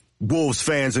Wolves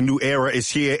fans, a new era is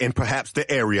here, and perhaps the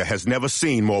area has never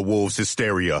seen more Wolves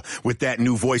hysteria. With that,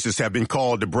 new voices have been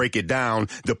called to break it down.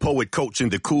 The poet, coach, and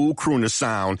the cool crooner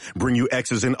sound bring you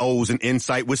X's and O's and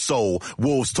insight with soul.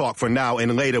 Wolves talk for now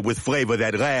and later with flavor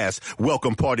that lasts.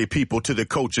 Welcome, party people, to the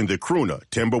Coach and the Crooner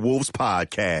Timberwolves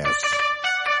Podcast.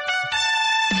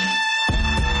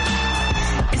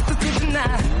 It's the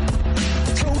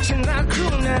Coach and the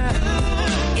Crooner.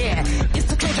 Yeah, it's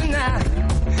the Coach and the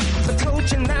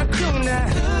Coach and the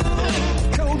Crooner.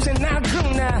 Coach and the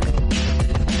Crooner.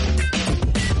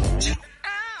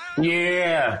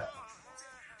 Yeah.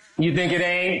 You think it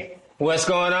ain't? What's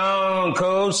going on,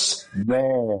 Coach?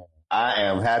 Man, I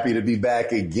am happy to be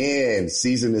back again.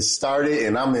 Season has started,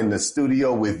 and I'm in the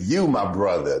studio with you, my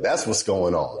brother. That's what's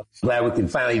going on. Glad we can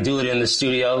finally do it in the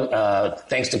studio.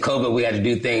 Thanks to COVID, we had to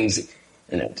do things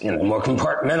in a more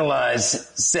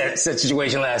compartmentalized set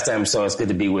situation last time, so it's good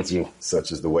to be with you.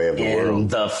 Such is the way of the world. In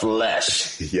the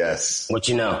flesh. Yes. What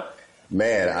you know?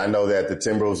 Man, I know that the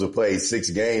Timberwolves have played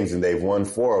 6 games and they've won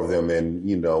 4 of them. And,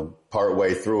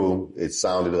 partway through, it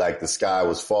sounded like the sky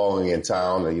was falling in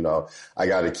town. And, I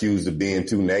got accused of being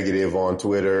too negative on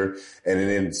Twitter. And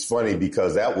then it's funny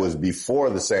because that was before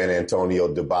the San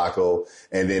Antonio debacle.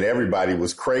 And then everybody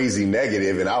was crazy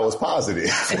negative and I was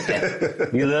positive.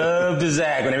 You love to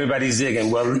zag when everybody's zigging.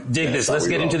 Well, dig this. Let's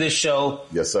get into this show.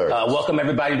 Yes, sir. Welcome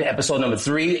everybody to episode number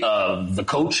 3 of The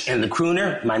Coach and the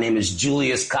Crooner. My name is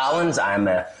Julius Collins. I'm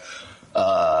a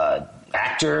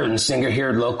actor and singer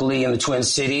here locally in the Twin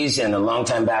Cities and a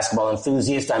longtime basketball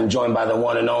enthusiast. I'm joined by the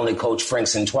one and only Coach Frank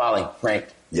Sentwali. Frank.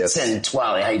 Yes.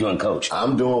 Sentwali. How you doing, Coach?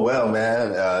 I'm doing well,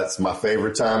 man. It's my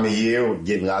favorite time of year. We're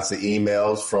getting lots of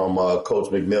emails from Coach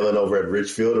McMillan over at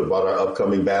Richfield about our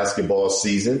upcoming basketball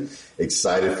season.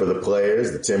 Excited for the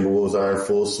players. The Timberwolves are in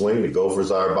full swing. The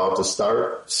Gophers are about to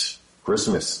start.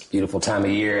 Christmas. Beautiful time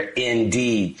of year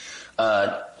indeed.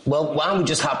 Well, why don't we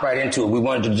just hop right into it? We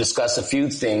wanted to discuss a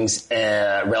few things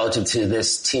relative to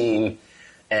this team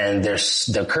and their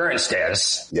current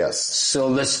status. Yes. So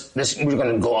we're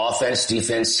going to go offense,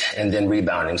 defense, and then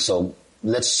rebounding. So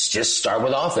let's just start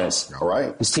with offense. All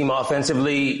right. This team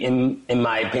offensively, in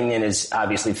my opinion, is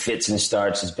obviously fits and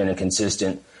starts, has been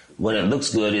inconsistent. When it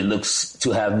looks good, it looks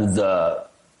to have the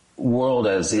world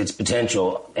as its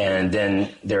potential. And then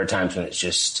there are times when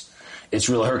it's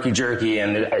real herky-jerky,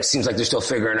 and it seems like they're still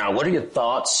figuring out. What are your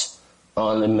thoughts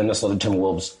on the Minnesota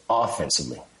Timberwolves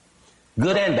offensively?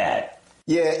 Good and bad.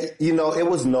 Yeah, it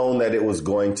was known that it was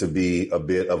going to be a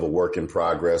bit of a work in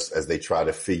progress as they try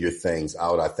to figure things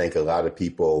out. I think a lot of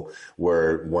people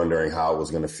were wondering how it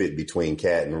was going to fit between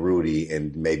Cat and Rudy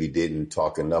and maybe didn't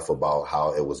talk enough about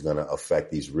how it was going to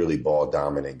affect these really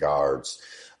ball-dominant guards.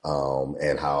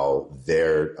 And how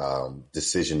their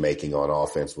decision-making on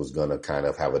offense was going to kind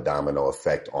of have a domino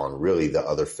effect on really the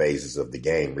other phases of the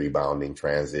game, rebounding,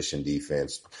 transition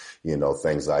defense,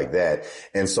 things like that.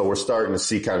 And so we're starting to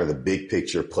see kind of the big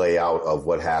picture play out of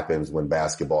what happens when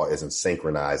basketball isn't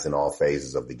synchronized in all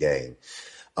phases of the game.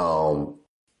 The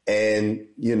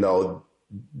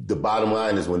bottom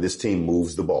line is when this team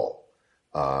moves the ball.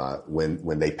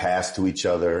 When they pass to each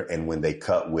other and when they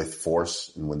cut with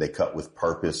force and when they cut with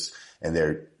purpose and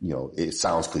they're, it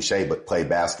sounds cliche, but play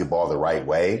basketball the right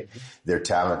way, their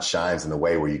talent shines in a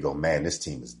way where you go, man, this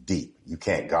team is deep. You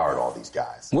can't guard all these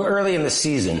guys. We're early in the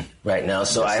season right now,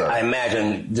 so yes, I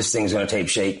imagine this thing's going to take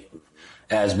shape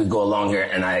as we go along here.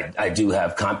 And I do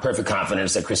have perfect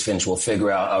confidence that Chris Finch will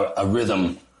figure out a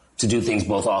rhythm to do things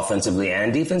both offensively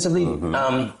and defensively.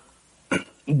 Mm-hmm.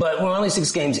 But we're only 6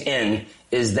 games in.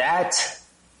 Is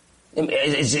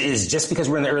just because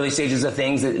we're in the early stages of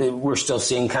things that we're still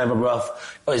seeing kind of a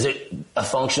rough, or is it a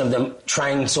function of them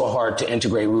trying so hard to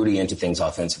integrate Rudy into things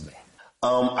offensively?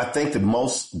 I think the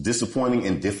most disappointing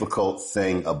and difficult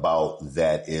thing about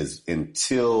that is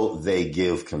until they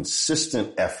give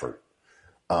consistent effort,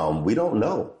 we don't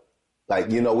know.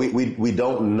 We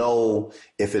don't know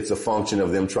if it's a function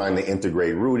of them trying to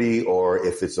integrate Rudy or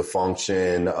if it's a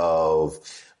function of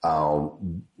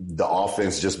the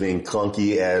offense just being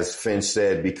clunky, as Finch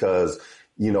said, because,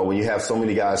 when you have so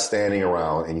many guys standing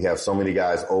around and you have so many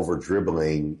guys over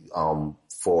dribbling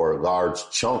for large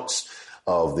chunks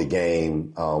of the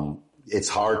game, it's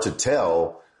hard to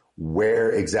tell where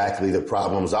exactly the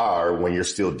problems are when you're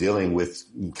still dealing with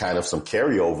kind of some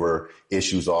carryover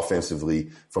issues offensively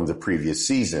from the previous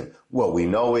season. What we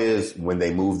know is when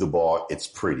they move the ball, it's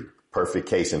pretty. Perfect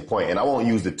case in point. And I won't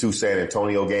use the 2 San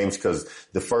Antonio games because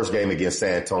the first game against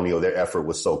San Antonio, their effort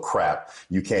was so crap.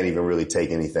 You can't even really take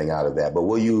anything out of that. But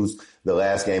we'll use the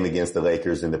last game against the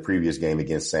Lakers and the previous game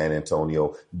against San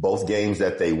Antonio, both games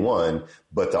that they won,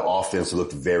 but the offense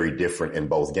looked very different in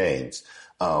both games.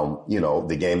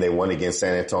 The game they won against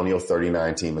San Antonio,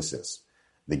 39 team assists.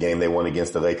 The game they won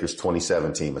against the Lakers,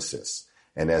 27 team assists.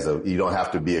 And you don't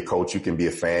have to be a coach. You can be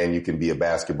a fan. You can be a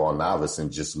basketball novice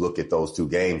and just look at those two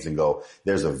games and go,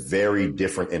 there's a very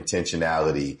different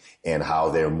intentionality in how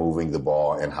they're moving the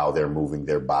ball and how they're moving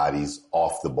their bodies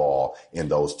off the ball in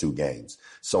those two games.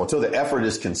 So until the effort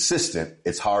is consistent,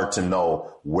 it's hard to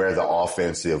know where the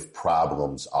offensive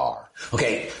problems are.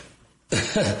 Okay.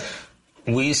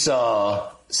 We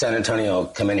saw San Antonio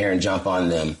come in here and jump on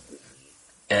them.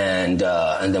 And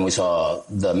then we saw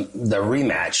the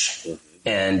rematch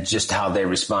and just how they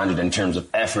responded in terms of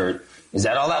effort. Is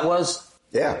that all that was?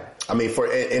 Yeah. I mean,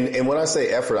 and when I say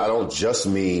effort, I don't just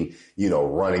mean,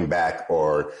 running back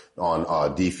or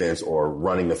on defense or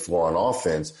running the floor on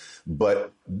offense,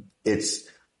 but it's,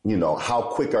 how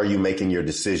quick are you making your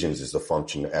decisions is a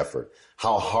function of effort.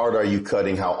 How hard are you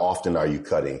cutting? How often are you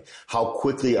cutting? How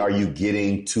quickly are you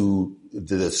getting to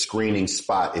the screening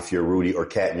spot if you're Rudy or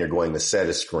Cat and you're going to set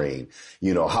a screen?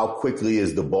 How quickly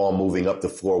is the ball moving up the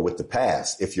floor with the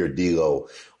pass if you're D'Lo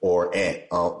or Ant?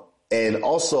 And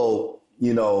also,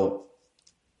 when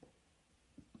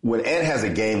Ant has a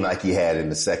game like he had in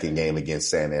the second game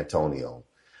against San Antonio,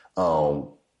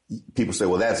 people say,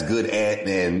 well, that's good, Ant,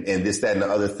 and this, that, and the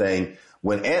other thing.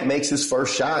 When Ant makes his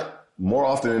first shot, more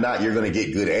often than not, you're going to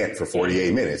get good Ant for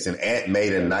 48 minutes. And Ant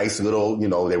made a nice little,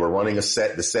 they were running a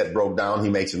set. The set broke down.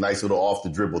 He makes a nice little off the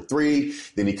dribble three.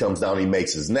 Then he comes down, he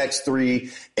makes his next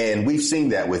three. And we've seen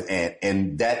that with Ant.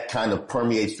 And that kind of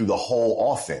permeates through the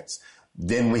whole offense.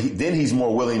 Then he's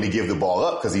more willing to give the ball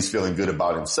up because he's feeling good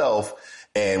about himself.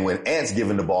 And when Ant's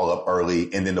giving the ball up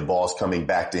early and then the ball's coming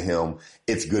back to him,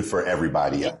 it's good for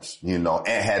everybody else. Ant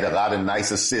had a lot of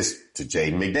nice assists to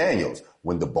Jaden McDaniels.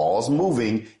 When the ball's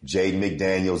moving, Jaden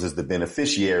McDaniels is the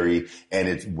beneficiary, and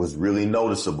it was really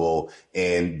noticeable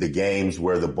in the games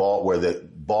where the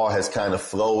ball has kind of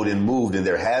flowed and moved, and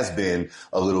there has been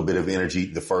a little bit of energy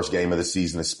the first game of the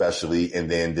season especially, and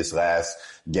then this last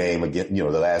game against, the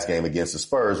last game against the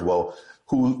Spurs. Well,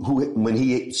 when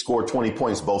he scored 20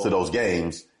 points both of those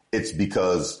games, it's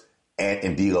because Ant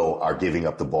and D'Lo are giving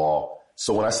up the ball.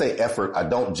 So when I say effort, I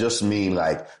don't just mean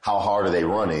like how hard are they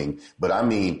running, but I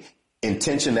mean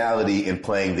intentionality in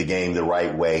playing the game the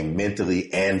right way,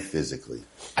 mentally and physically.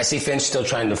 I see Finch still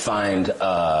trying to find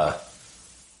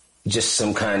just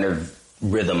some kind of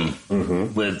rhythm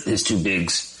with his two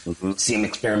bigs. See him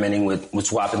experimenting with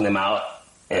swapping them out.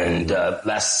 And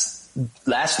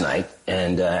last night,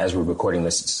 and as we're recording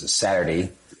this, it's Saturday,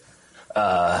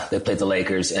 they played the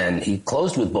Lakers, and he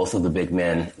closed with both of the big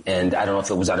men. And I don't know if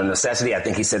it was out of necessity. I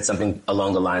think he said something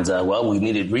along the lines of, well, we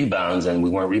needed rebounds, and we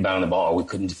weren't rebounding the ball, or we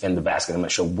couldn't defend the basket. I'm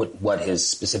not sure what his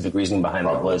specific reasoning behind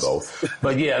that was. Both.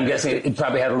 But yeah, I'm guessing it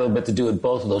probably had a little bit to do with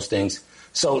both of those things.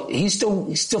 So he's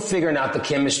still figuring out the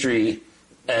chemistry.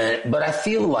 But I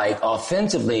feel like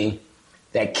offensively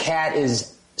that Cat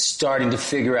is starting to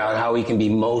figure out how he can be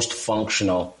most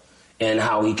functional and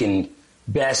how he can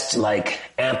best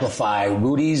amplify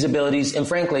Rudy's abilities and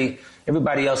frankly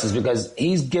everybody else's, because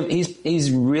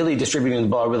he's really distributing the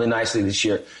ball really nicely this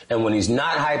year. And when he's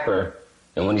not hyper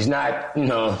and when he's not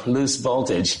loose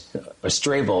voltage or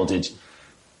stray voltage,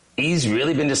 he's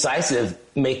really been decisive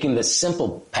making the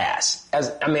simple pass. I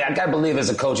gotta believe as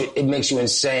a coach it makes you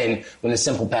insane when the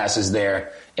simple pass is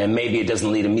there and maybe it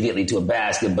doesn't lead immediately to a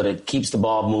basket, but it keeps the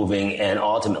ball moving and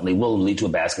ultimately will lead to a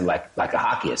basket like a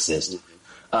hockey assist.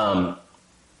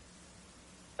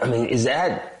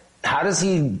 How does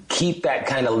he keep that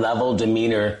kind of level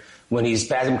demeanor when he's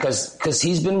passing? Because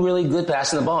he's been really good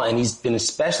passing the ball, and he's been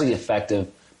especially effective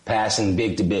passing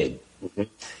big to big.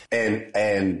 And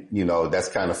that's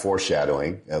kind of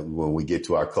foreshadowing when we get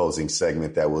to our closing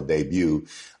segment that will debut.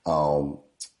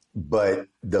 But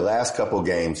the last couple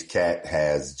games, Cat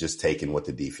has just taken what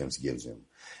the defense gives him.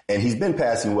 And he's been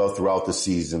passing well throughout the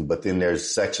season, but then there's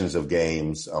sections of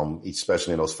games,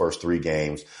 especially in those first three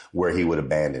games, where he would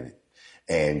abandon it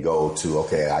and go to,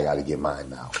 okay, I got to get mine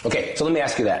now. Okay, so let me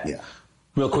ask you that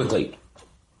real quickly.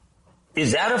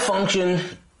 Is that a function?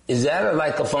 Is that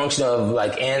a function of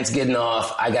Ant's getting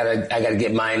off? I gotta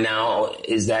get mine now.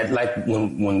 Is that like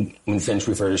when Finch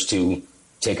refers to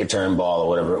take a turn ball or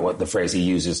whatever, what the phrase he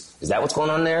uses? Is that what's going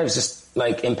on there? Is just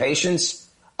impatience?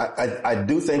 I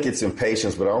do think it's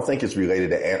impatience, but I don't think it's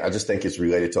related to Ant. I just think it's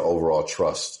related to overall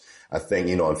trust. I think,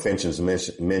 and Finch has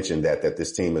mentioned that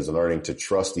this team is learning to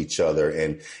trust each other.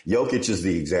 And Jokic is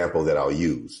the example that I'll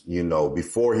use.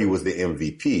 Before he was the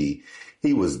MVP,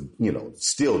 he was,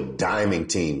 still diming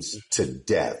teams to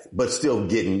death, but still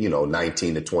getting,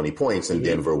 19 to 20 points, and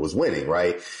Denver was winning,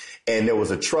 right? And there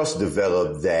was a trust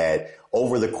developed that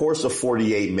over the course of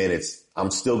 48 minutes,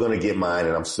 I'm still going to get mine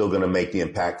and I'm still going to make the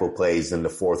impactful plays in the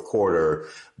fourth quarter,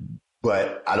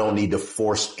 but I don't need to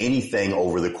force anything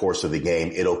over the course of the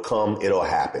game. It'll come, it'll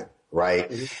happen. Right.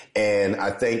 Mm-hmm. And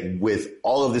I think with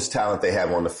all of this talent they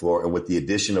have on the floor and with the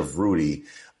addition of Rudy,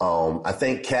 I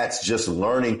think Cat's just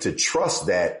learning to trust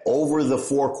that over the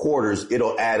 4 quarters,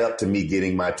 it'll add up to me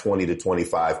getting my 20 to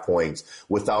 25 points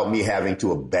without me having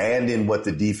to abandon what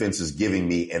the defense is giving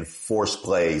me and force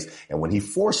plays. And when he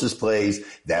forces plays,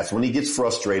 that's when he gets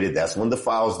frustrated. That's when the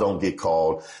fouls don't get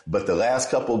called. But the last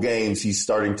couple games, he's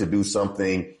starting to do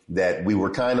something that we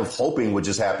were kind of hoping would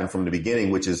just happen from the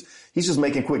beginning, which is he's just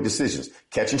making quick decisions,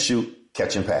 catch and shoot,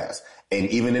 catch and pass. And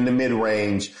even in the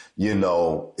mid-range, you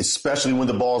know, especially when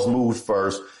the ball's moved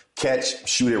first, catch,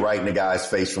 shoot it right in the guy's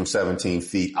face from 17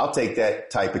 feet. I'll take that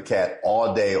type of cat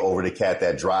all day over the cat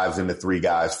that drives into 3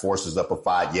 guys, forces up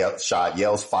a shot,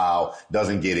 yells foul,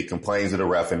 doesn't get it, complains to the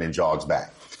ref, and then jogs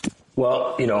back.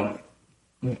 Well, you know,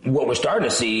 what we're starting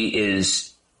to see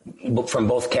is from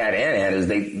both Cat and Ant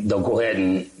is they'll go ahead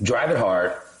and drive it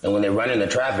hard, and when they run into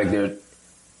traffic,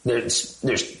 they're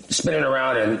spinning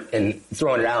around and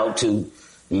throwing it out to,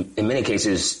 in many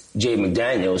cases, Jay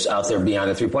McDaniels out there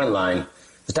beyond the three-point line,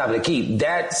 the top of the key.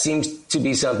 That seems to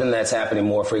be something that's happening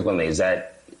more frequently. Is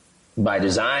that by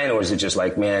design, or is it just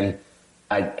like, man,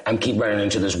 I'm keep running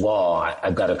into this wall.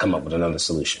 I've got to come up with another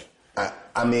solution.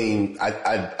 I mean,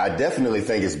 I definitely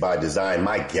think it's by design.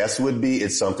 My guess would be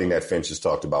it's something that Finch has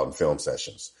talked about in film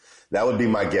sessions. That would be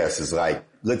my guess, is like,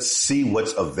 let's see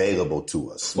what's available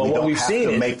to us. Well, we don't have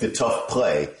to make the tough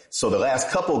play. So the last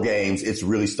couple games, it's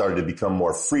really started to become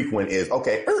more frequent is,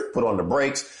 okay, put on the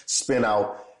brakes, spin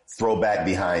out, throw back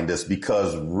behind us,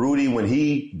 because Rudy, when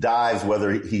he dives,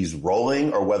 whether he's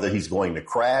rolling or whether he's going to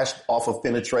crash off of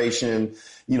penetration,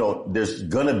 you know, there's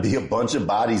going to be a bunch of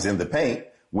bodies in the paint.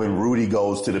 When Rudy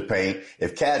goes to the paint,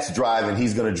 if Cat's driving,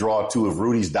 he's going to draw 2. If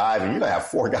Rudy's diving, you're going to have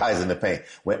 4 guys in the paint.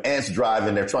 When Ant's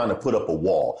driving, they're trying to put up a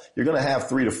wall. You're going to have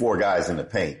 3 to 4 guys in the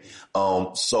paint.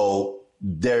 So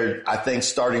they're, I think,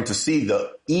 starting to see the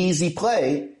easy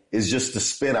play is just to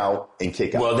spin out and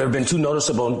kick out. Well, there have been 2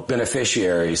 noticeable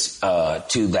beneficiaries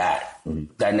to that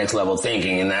next level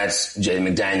thinking, and that's Jay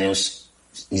McDaniels.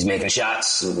 He's making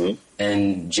shots,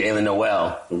 and Jalen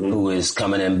Noel, who is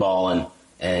coming in balling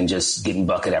and just getting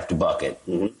bucket after bucket.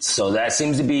 So that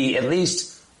seems to be at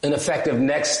least an effective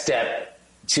next step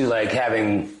to like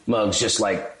having Muggs just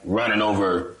like running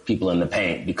over people in the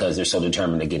paint because they're so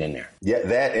determined to get in there. Yeah,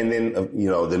 that, and then, you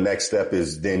know, the next step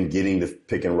is then getting the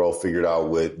pick and roll figured out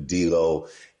with D'Lo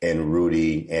and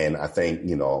Rudy. And I think,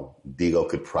 you know, D'Lo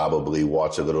could probably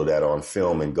watch a little of that on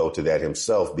film and go to that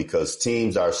himself, because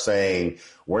teams are saying,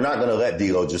 we're not going to let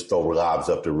D'Lo just throw lobs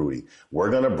up to Rudy.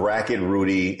 We're going to bracket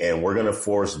Rudy and we're going to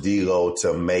force D'Lo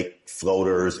to make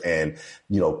floaters and,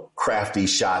 you know, crafty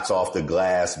shots off the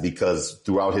glass, because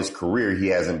throughout his career, he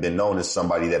hasn't been known as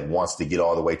somebody that wants to get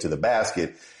all the way to the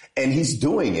basket. And he's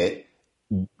doing it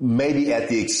maybe at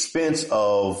the expense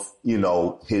of, you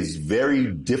know, his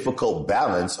very difficult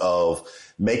balance of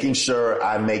making sure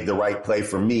I make the right play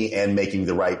for me and making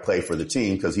the right play for the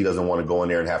team, because he doesn't want to go in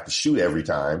there and have to shoot every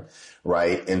time.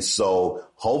 Right. And so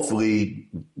hopefully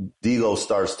D'Lo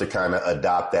starts to kind of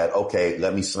adopt that. Okay,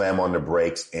 let me slam on the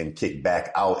brakes and kick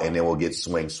back out, and then we'll get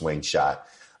swing shot.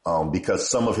 Because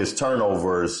some of his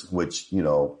turnovers, which, you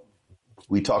know,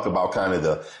 we talk about kind of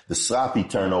the sloppy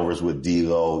turnovers with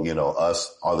D'Lo, you know,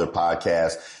 us, other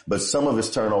podcasts, but some of his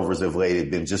turnovers of late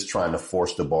have been just trying to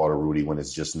force the ball to Rudy when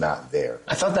it's just not there.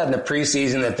 I thought that in the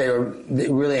preseason that they were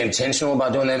really intentional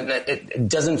about doing that. It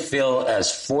doesn't feel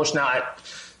as forced now.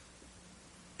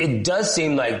 It does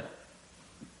seem like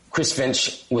Chris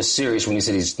Finch was serious when he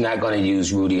said he's not going to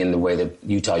use Rudy in the way that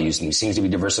Utah used him. He seems to be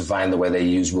diversifying the way they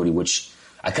use Rudy, which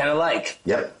I kind of like.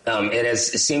 Yep. It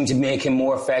has seemed to make him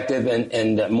more effective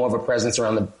and more of a presence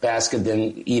around the basket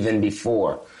than even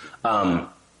before. I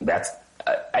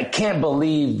can't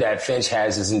believe that Finch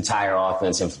has his entire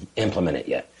offense implemented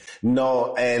yet.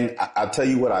 No, and I'll tell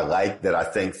you what I like that I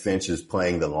think Finch is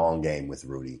playing the long game with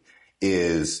Rudy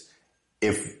is,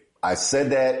 if I said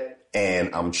that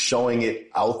and I'm showing it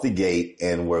out the gate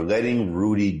and we're letting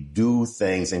Rudy do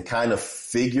things and kind of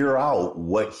figure out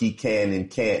what he can and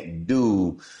can't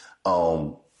do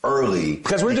early.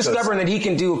 Because we're discovering that he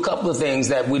can do a couple of things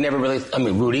that we never really,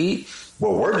 Rudy.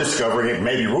 Well, we're discovering it.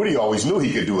 Maybe Rudy always knew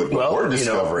he could do it, but we're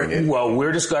discovering it. Well,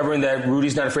 we're discovering that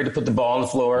Rudy's not afraid to put the ball on the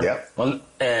floor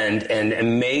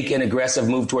and make an aggressive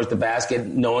move towards the basket,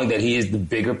 knowing that he is the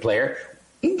bigger player.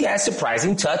 He had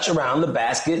surprising touch around the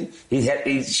basket.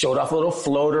 He showed off a little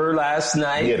floater last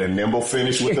night. He had a nimble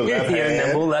finish with the left hand. He had a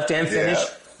nimble left-hand finish.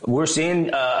 We're seeing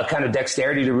a kind of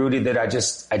dexterity to Rudy that I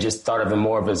just thought of him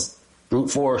more of as brute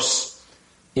force,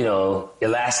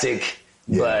 elastic.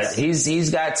 Yes. But he's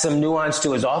got some nuance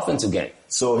to his offensive game.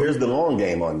 So here's the long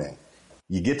game on that.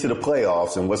 You get to the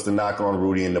playoffs, and what's the knock on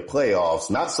Rudy in the playoffs?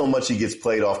 Not so much he gets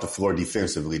played off the floor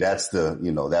defensively. That's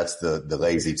the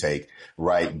lazy take,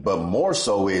 right? But more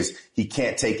so is he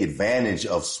can't take advantage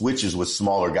of switches with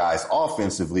smaller guys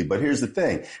offensively. But here's the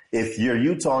thing. If you're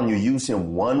Utah and you use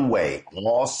him one way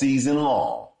all season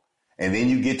long, and then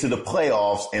you get to the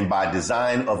playoffs, and by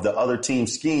design of the other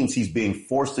team's schemes, he's being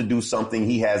forced to do something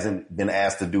he hasn't been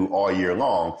asked to do all year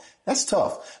long. That's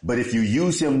tough. But if you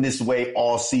use him this way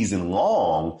all season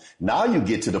long, now you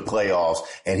get to the playoffs,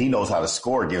 and he knows how to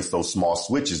score against those small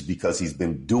switches because he's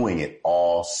been doing it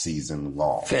all season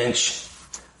long. Finch,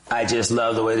 I just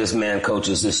love the way this man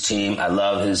coaches this team. I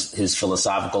love his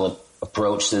philosophical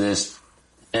approach to this.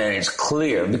 And it's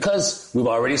clear because we've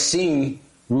already seen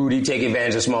Rudy take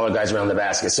advantage of smaller guys around the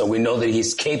basket. So we know that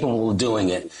he's capable of doing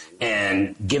it.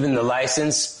 And given the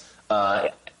license,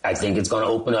 I think it's going to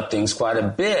open up things quite a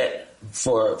bit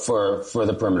for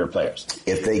the perimeter players.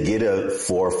 If they get a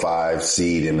 4 or 5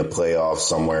 seed in the playoffs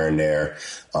somewhere in there,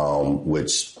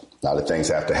 which a lot of things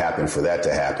have to happen for that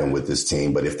to happen with this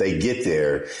team. But if they get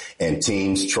there and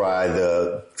teams try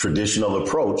the traditional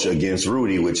approach against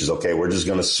Rudy, which is, okay, we're just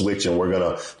going to switch and we're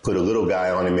going to put a little guy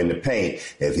on him in the paint.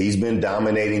 If he's been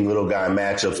dominating little guy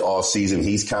matchups all season,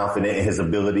 he's confident in his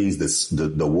abilities.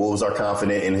 The Wolves are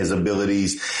confident in his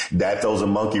abilities. That throws a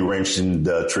monkey wrench in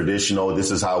the traditional,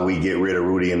 this is how we get rid of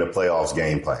Rudy in the playoffs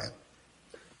game plan.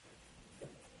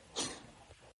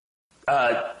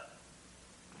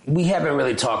 We haven't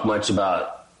really talked much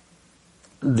about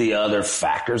the other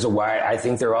factors of why I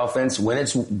think their offense, when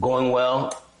it's going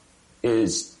well,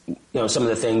 is, some of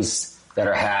the things that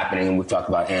are happening. We've talked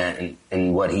about Ant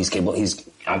and what he's capable. He's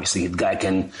obviously the guy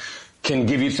can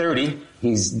give you 30.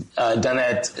 He's done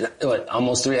that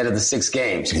almost 3 out of the 6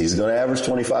 games. He's going to average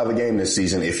 25 a game this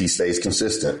season if he stays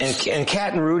consistent. And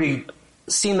Cat and Rudy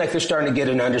seem like they're starting to get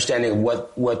an understanding of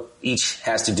what each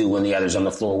has to do when the other's on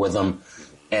the floor with them.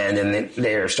 And then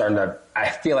they're starting to, I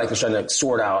feel like they're starting to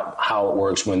sort out how it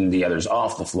works when the other's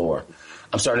off the floor.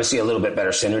 I'm starting to see a little bit better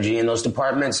synergy in those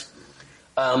departments.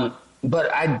 But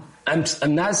I'm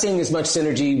not seeing as much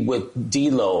synergy with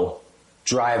D'Lo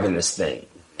driving this thing.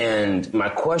 And my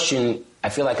question, I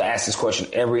feel like I ask this question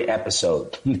every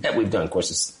episode that we've done. Of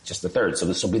course, it's just the third. So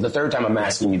this will be the third time I'm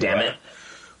asking you, damn it.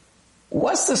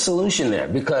 What's the solution there?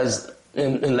 Because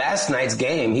in last night's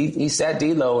game, he sat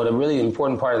D'Lo at a really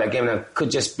important part of that game. Now, it could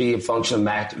just be a function of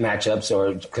matchups,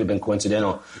 or it could have been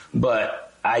coincidental.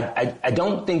 But I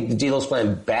don't think D'Lo's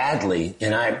playing badly,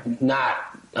 and I'm not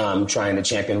trying to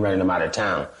champion running him out of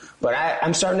town. But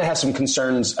I'm starting to have some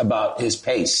concerns about his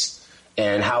pace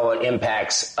and how it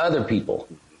impacts other people.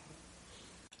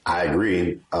 I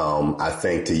agree. I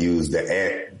think, to use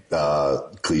the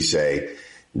Ant cliche,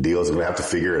 D'Lo's going to have to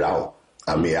figure it out.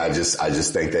 I mean, I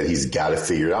just think that he's got to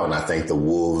figure it out. And I think the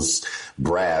Wolves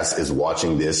brass is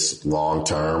watching this long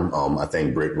term. I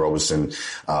think Britt Robertson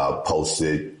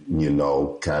posted,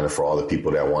 kind of for all the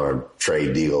people that want to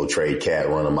trade D'Lo, trade Cat,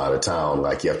 run him out of town.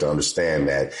 Like, you have to understand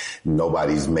that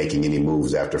nobody's making any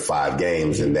moves after 5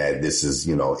 games, and that this is,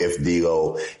 if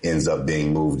D'Lo ends up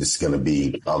being moved, it's going to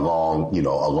be a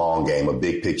long game, a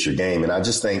big picture game. And I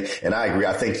just think, and I agree,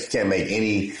 I think you can't make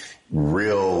any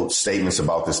real statements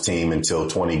about this team until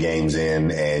 20 games in,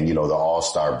 and the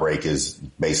All-Star break is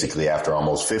basically after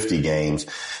almost 50 games,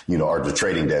 or the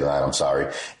trading deadline, I'm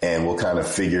sorry, and we'll kind of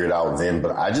figure it out then.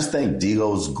 But I just think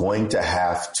D'Lo's going to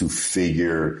have to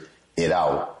figure it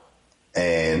out,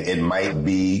 and it might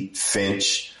be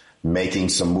Finch making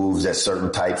some moves at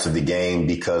certain types of the game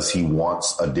because he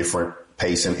wants a different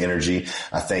pace and energy.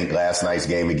 I think last night's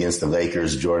game against the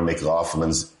Lakers, Jordan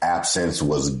McLaughlin's absence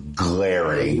was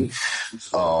glaring,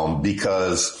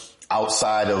 because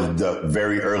outside of the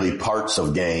very early parts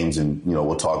of games, and,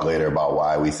 we'll talk later about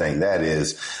why we think that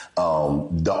is,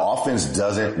 the offense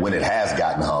doesn't, when it has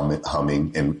gotten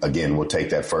humming, and again, we'll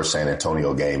take that first San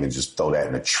Antonio game and just throw that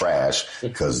in the trash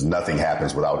because nothing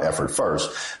happens without effort first.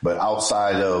 But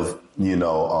outside of,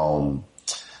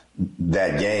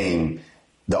 that game,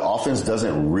 the offense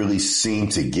doesn't really seem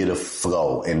to get a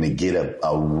flow and to get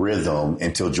a rhythm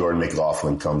until Jordan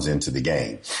McLaughlin comes into the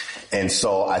game. And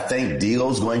so I think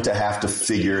D'Lo's going to have to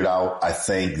figure it out. I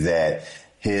think that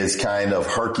his kind of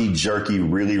herky-jerky,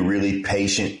 really, really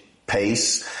patient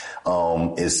pace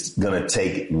is going to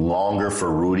take longer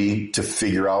for Rudy to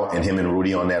figure out, and him and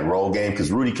Rudy on that role game,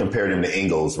 because Rudy compared him to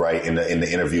Ingles, right, in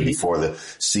the interview before the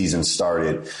season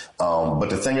started. But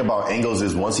the thing about Ingles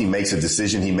is once he makes a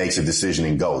decision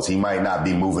and goes. He might not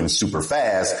be moving super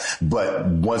fast, but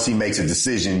once he makes a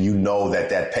decision, you know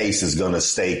that pace is going to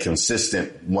stay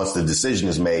consistent once the decision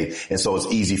is made. And so it's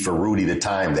easy for Rudy to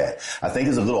time that. I think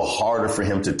it's a little harder for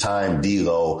him to time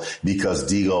D'Lo because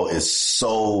D'Lo is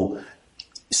so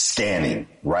scanning,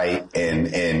 right?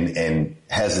 And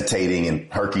hesitating and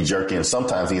herky-jerky. And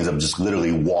sometimes he ends up just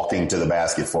literally walking to the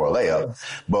basket for a layup.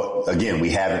 But again, we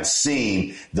haven't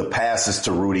seen the passes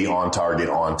to Rudy on target,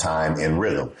 on time, in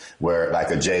rhythm, where like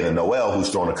a Jalen Noel, who's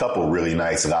thrown a couple really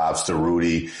nice lobs to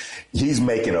Rudy. He's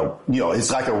making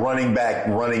it's like a running back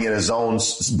running in his own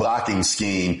blocking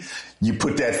scheme. You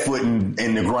put that foot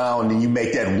in the ground and you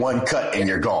make that one cut and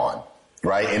you're gone,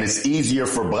 right? And it's easier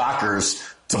for blockers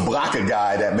to block a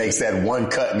guy that makes that one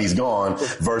cut and he's gone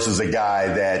versus a guy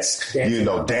that's,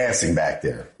 dancing back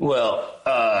there. Well,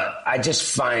 I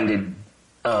just find it,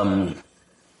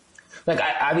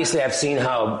 obviously I've seen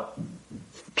how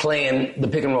playing the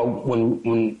pick and roll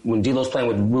when D'Lo's playing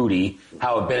with Rudy,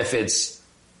 how it benefits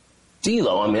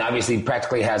D'Lo. I mean, obviously he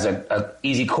practically has a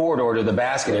easy corridor to the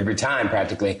basket every time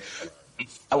practically.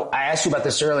 I asked you about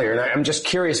this earlier, and I'm just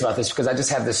curious about this because I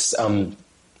just have this,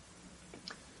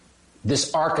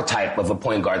 this archetype of a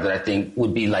point guard that I think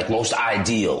would be like most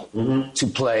ideal to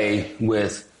play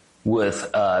with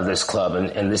this club,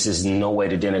 and this is no way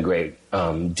to denigrate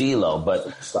D'Lo, but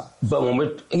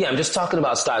when I'm just talking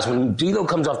about styles. When D'Lo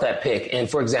comes off that pick, and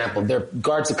for example, there are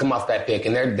guards that come off that pick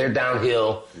and they're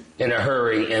downhill in a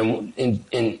hurry, and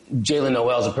Jalen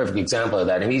Noel's a perfect example of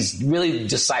that, and he's really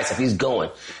decisive. He's going,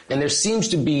 and there seems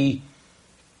to be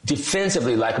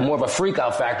defensively like more of a freak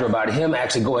out factor about him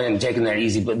actually going in and taking that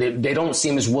easy, but they don't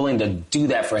seem as willing to do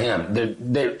that for him.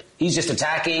 He's just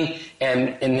attacking,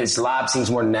 and his lob seems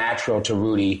more natural to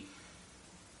Rudy.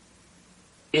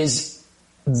 Is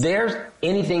there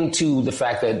anything to the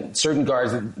fact that certain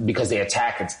guards, because they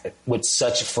attack with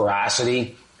such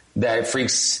ferocity, that it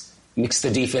makes the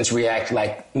defense react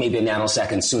like maybe a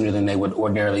nanosecond sooner than they would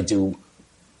ordinarily do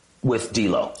with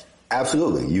D'Lo?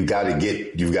 Absolutely. You've got to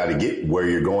get where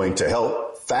you're going to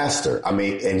help faster. I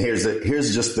mean, and here's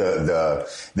just the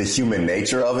human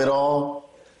nature of it all.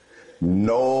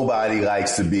 Nobody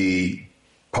likes to be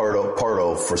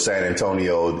Pirtle for San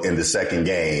Antonio in the second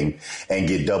game and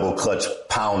get double clutch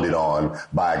pounded on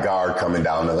by a guard coming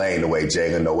down the lane the way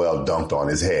Jalen Noel dunked on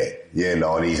his head,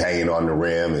 and he's hanging on the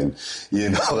rim, and,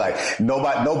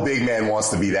 no big man wants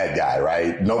to be that guy,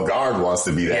 right? No guard wants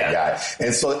to be that guy.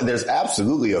 And so there's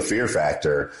absolutely a fear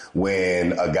factor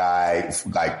when a guy,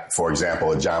 like, for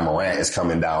example, a John Morant is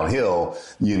coming downhill,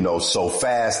 so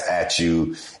fast at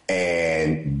you,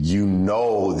 and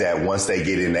that once they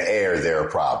get in the air, they're a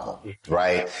problem,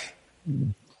 right?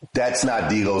 That's not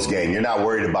D'Lo's game. You're not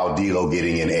worried about D'Lo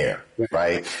getting in air,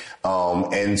 right?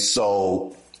 And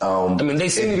so, they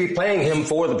seem to be playing him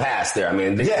for the pass there. I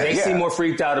mean, they seem more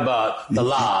freaked out about the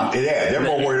lob. Yeah, they're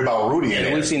more worried about Rudy.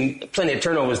 And we've seen plenty of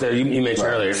turnovers there. You mentioned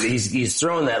earlier. He's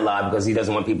throwing that lob because he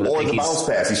doesn't want people to think he's... Or the bounce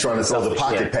pass. He's trying to throw the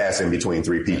pocket pass in between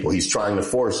three people. He's trying to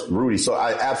force Rudy. So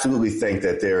I absolutely think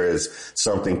that there is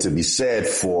something to be said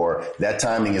for that.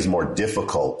 Timing is more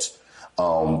difficult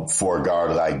for a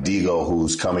guard like D'Lo,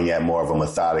 who's coming at more of a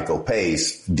methodical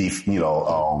pace,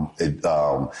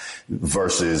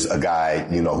 versus a guy,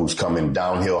 who's coming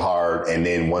downhill hard, and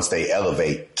then once they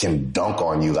elevate, can dunk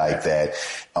on you like that.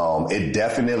 It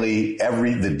definitely,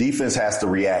 the defense has to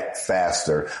react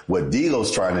faster. What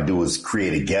D'Lo's trying to do is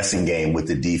create a guessing game with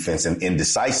the defense, and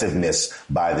indecisiveness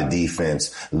by the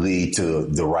defense lead to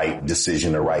the right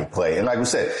decision, the right play. And like we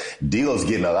said, D'Lo's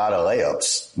getting a lot of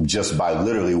layups just by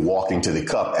literally walking to the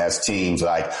cup, as teams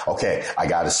like, okay, I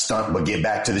got to stunt but get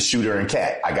back to the shooter and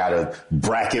cat. I got to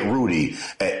bracket Rudy,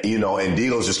 and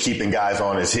D'Lo's just keeping guys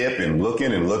on his hip and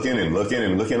looking and looking and looking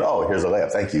and looking. Oh, here's a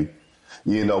layup. Thank you.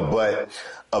 But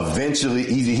eventually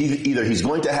either he's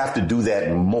going to have to do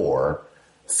that more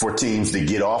for teams to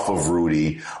get off of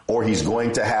Rudy, or he's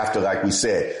going to have to, like we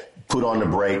said, put on the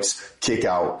brakes, kick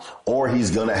out, or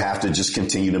he's going to have to just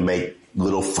continue to make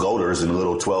little floaters and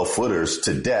little 12-footers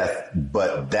to death.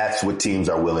 But that's what teams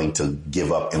are willing to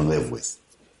give up and live with.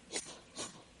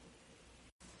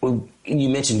 Well, you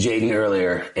mentioned Jaden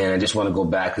earlier, and I just want to go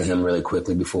back to him really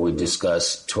quickly before we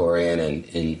discuss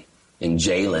Torian and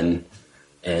Jalen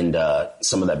and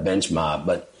some of that bench mob.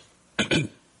 But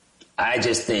I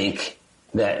just think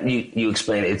that you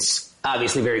explained it. It's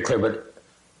obviously very clear, but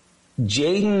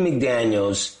Jaden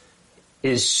McDaniels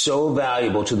is so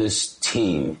valuable to this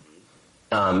team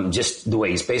just the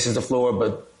way he spaces the floor.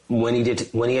 But when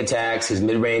he attacks his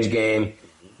mid-range game,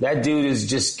 that dude is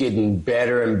just getting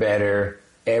better and better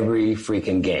every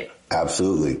freaking game.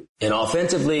 Absolutely. And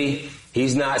offensively,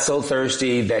 he's not so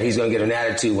thirsty that he's going to get an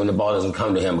attitude when the ball doesn't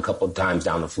come to him a couple of times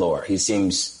down the floor. He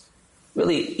seems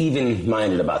really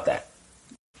even-minded about that.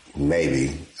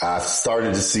 Maybe. I've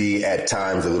started to see at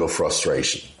times a little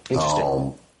frustration.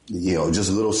 Interesting.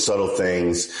 Just little subtle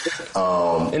things.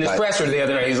 In his presser the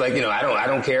other night, he's like, I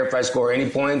don't care if I score any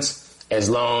points as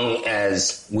long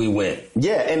as we win.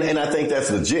 Yeah, and I think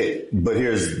that's legit. But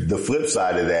here's the flip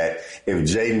side of that. If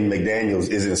Jaden McDaniels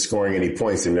isn't scoring any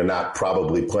points, then they're not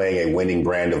probably playing a winning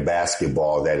brand of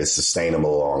basketball that is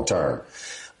sustainable long term.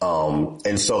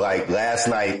 And so last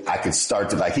night I could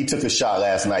start to he took a shot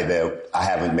last night that I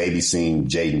haven't maybe seen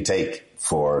Jaden take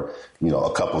for,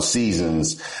 a couple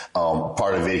seasons.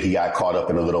 Part of it, he got caught up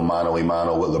in a little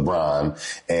mano-a-mano with LeBron.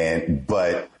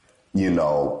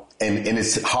 And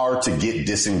it's hard to get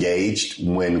disengaged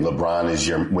when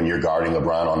when you're guarding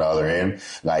LeBron on the other end.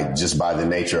 Just by the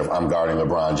nature of I'm guarding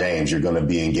LeBron James, you're going to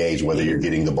be engaged whether you're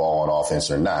getting the ball on offense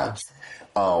or not.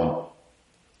 But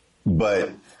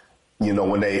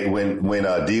when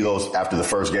Deagles after the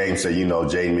first game said,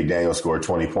 Jaden McDaniels scored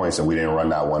 20 points and we didn't run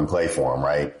that one play for him,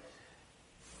 right?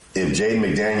 If Jaden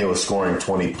McDaniel is scoring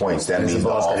 20 points, that means the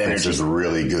offense is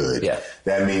really good. Yeah.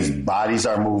 That means bodies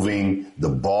are moving, the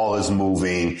ball is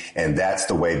moving, and that's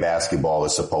the way basketball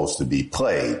is supposed to be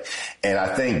played. And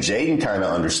I think Jaden kind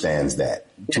of understands that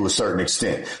to a certain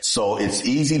extent. So it's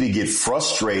easy to get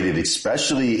frustrated,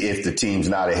 especially if the team's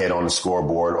not ahead on the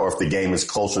scoreboard or if the game is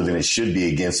closer than it should be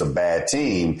against a bad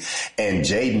team. And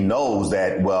Jaden knows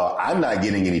that, well, I'm not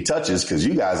getting any touches because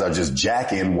you guys are just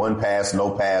jacking one pass, no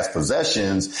pass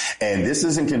possessions, and this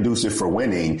isn't conducive for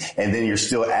winning. And then you're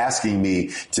still asking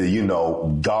me to,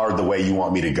 guard the way you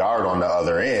want me to guard on the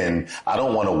other end. I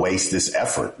don't want to waste this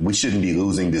effort. We shouldn't be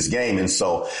losing this game. And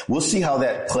so we'll see how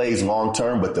that plays long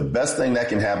term. But the best thing that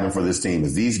can happen for this team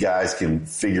is these guys can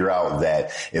figure out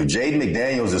that if Jaden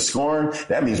McDaniels is scoring,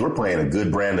 that means we're playing a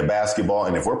good brand of basketball.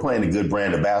 And if we're playing a good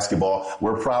brand of basketball,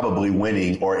 we're probably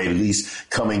winning or at least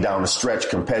coming down the stretch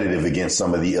competitive against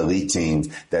some of the elite teams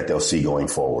that they'll see going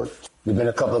forward. There've been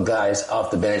a couple of guys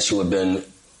off the bench who have been,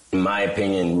 in my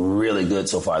opinion, really good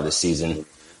so far this season.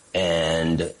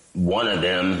 And one of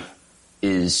them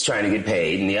is trying to get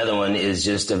paid, and the other one is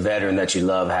just a veteran that you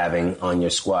love having on your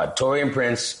squad. Taurean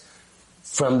Prince,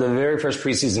 from the very first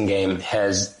preseason game,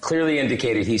 has clearly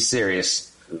indicated he's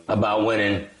serious about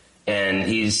winning, and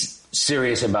he's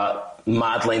serious about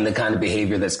modeling the kind of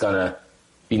behavior that's going to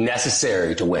be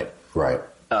necessary to win. Right.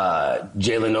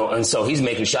 Jalen, and so he's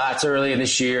making shots earlier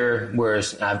this year,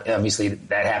 whereas obviously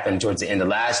that happened towards the end of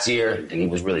last year, and he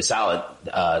was really solid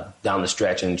down the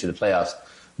stretch and into the playoffs.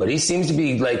 But he seems to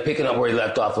be picking up where he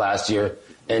left off last year,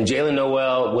 and Jalen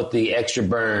Noel with the extra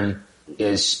burn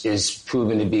is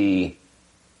proven to be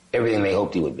everything they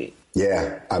hoped he would be.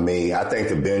 Yeah, I think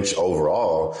the bench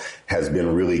overall has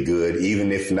been really good,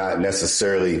 even if not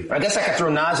necessarily. I guess I could throw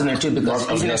Nas in there too, because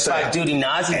even if Duty,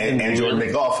 Nas and Jordan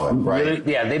McLaughlin, right?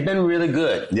 Really, yeah, they've been really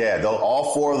good. Yeah,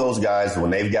 all four of those guys,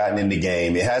 when they've gotten in the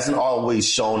game, it hasn't always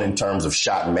shown in terms of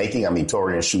shot making.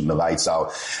 Taurean's shooting the lights out.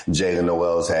 Jalen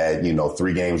Noel's had,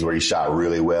 3 games where he shot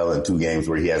really well and 2 games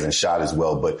where he hasn't shot as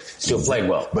well, but still played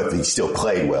well. But he still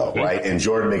played well, right? And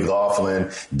Jordan McLaughlin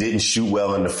didn't shoot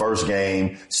well in the first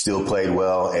game, still played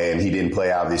well, and he didn't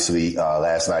play obviously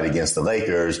last night against the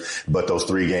Lakers, but those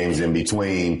 3 games in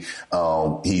between,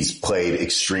 he's played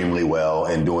extremely well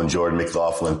and doing Jordan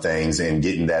McLaughlin things and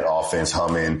getting that offense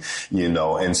humming,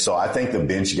 and so I think the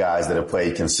bench guys that have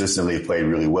played consistently have played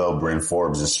really well. Bryn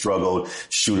Forbes has struggled.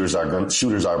 Shooters are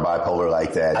bipolar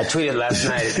like that. I tweeted last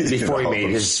night before he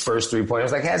made his first 3-pointer. I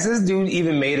was like, has this dude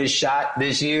even made a shot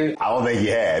this year? I don't think he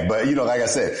had, but like I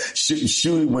said,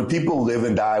 shooting, when people live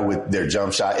and die with their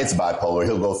jump shot, it's bipolar.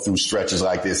 He'll go through stretches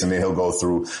like this, and then he'll go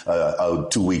through a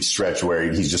 2-week stretch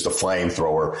where he's just a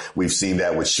flamethrower. We've seen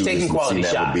that with shooters. Taking quality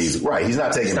shots. With Bees. Right. He's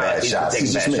not taking bad shots.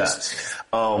 He's just missed.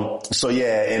 So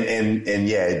yeah, and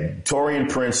Taurean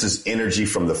Prince's energy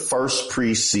from the first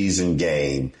preseason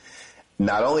game.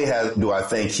 Not only do I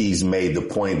think he's made the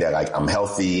point that I'm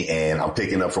healthy and I'm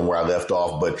picking up from where I left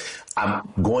off, but I'm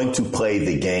going to play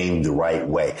the game the right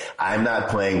way. I'm not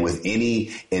playing with any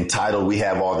entitled, we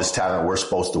have all this talent, we're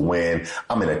supposed to win.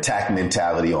 I'm an attack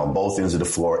mentality on both ends of the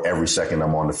floor every second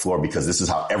I'm on the floor, because this is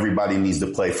how everybody needs to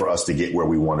play for us to get where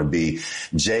we want to be.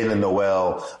 Jalen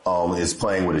Noel is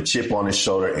playing with a chip on his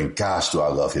shoulder, and gosh, do I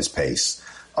love his pace.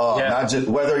 Not just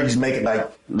whether he's making, like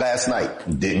last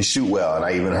night, didn't shoot well. And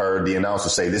I even heard the announcer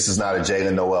say, this is not a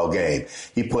Jalen Noel game.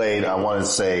 He played, I want to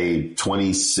say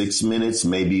 26 minutes,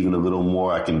 maybe even a little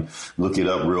more. I can look it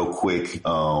up real quick.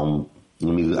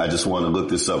 I just want to look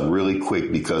this up really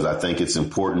quick because I think it's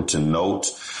important to note,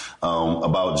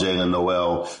 about Jalen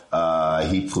Noel.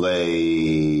 He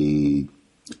played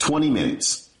 20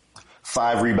 minutes,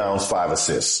 5 rebounds, 5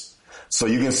 assists. So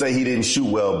you can say he didn't shoot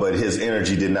well, but his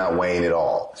energy did not wane at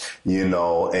all,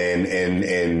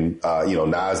 and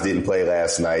Nas didn't play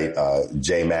last night.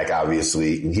 J-Mac,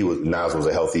 obviously, Nas was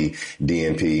a healthy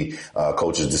DNP,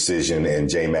 coach's decision, and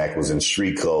J-Mac was in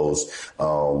street clothes.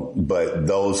 But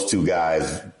those two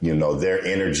guys, their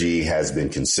energy has been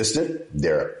consistent.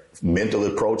 Their mental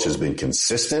approach has been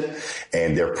consistent,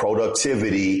 and their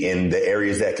productivity in the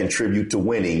areas that contribute to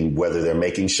winning, whether they're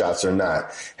making shots or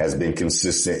not, has been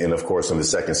consistent. And of course, in the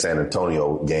second San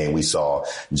Antonio game, we saw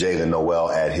Jalen Noel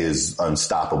at his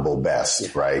unstoppable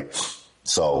best, right?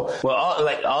 So, well,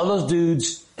 all those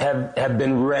dudes have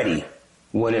been ready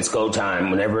when it's go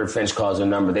time. Whenever Finch calls a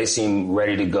number, they seem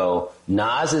ready to go.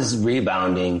 Nas is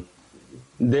rebounding.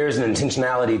 There's an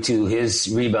intentionality to his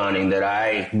rebounding that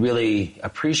I really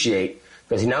appreciate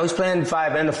because he's playing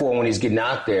 5 and the 4 when he's getting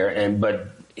out there,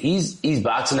 but he's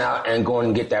boxing out and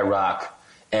going to get that rock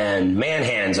and man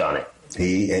hands on it.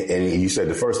 And you said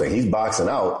the first thing, he's boxing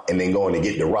out and then going to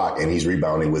get the rock, and he's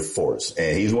rebounding with force.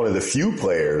 And he's one of the few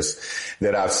players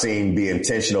that I've seen be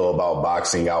intentional about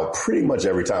boxing out pretty much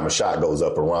every time a shot goes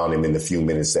up around him in the few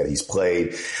minutes that he's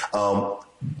played.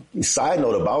 Side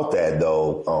note about that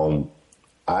though,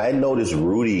 I noticed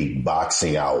Rudy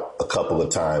boxing out a couple of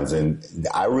times, and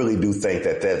I really do think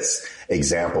that that's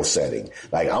example setting.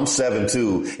 Like, I'm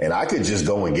 7'2", and I could just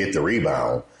go and get the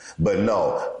rebound. But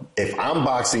no, if I'm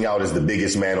boxing out as the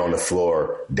biggest man on the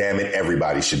floor, damn it,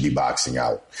 everybody should be boxing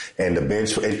out. And the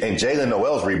bench, and Jalen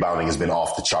Noel's rebounding has been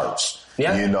off the charts.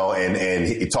 Yeah. And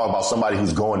he talk about somebody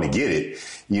who's going to get it.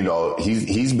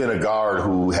 He's been a guard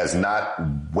who has not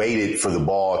waited for the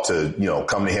ball to,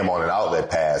 come to him on an outlet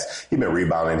pass. He's been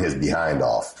rebounding his behind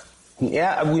off.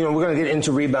 Yeah, we're going to get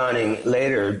into rebounding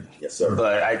later. Yes, sir.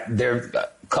 But there are a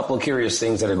couple of curious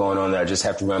things that are going on that I just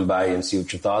have to run by you and see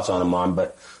what your thoughts on them are.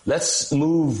 But let's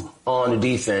move on to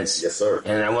defense. Yes, sir.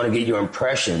 And I want to get your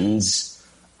impressions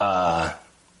on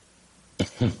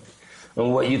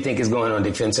what you think is going on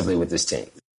defensively with this team.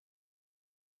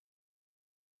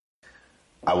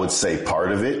 I would say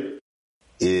part of it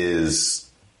is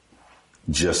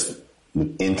just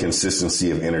inconsistency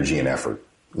of energy and effort.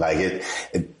 Like I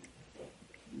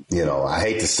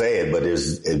hate to say it, but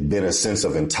there's been a sense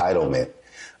of entitlement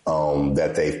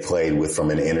that they've played with from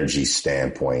an energy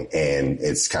standpoint. And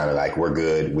it's kind of like, we're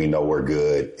good. We know we're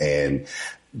good. And,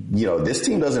 this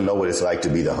team doesn't know what it's like to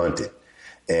be the hunted.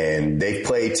 And they've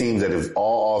played teams that have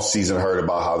all offseason heard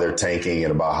about how they're tanking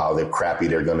and about how they're crappy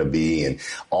they're going to be. And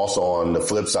also on the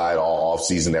flip side, all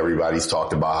offseason, everybody's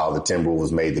talked about how the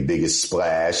Timberwolves made the biggest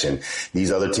splash. And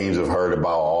these other teams have heard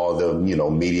about all the,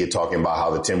 media talking about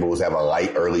how the Timberwolves have a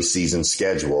light early season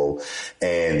schedule.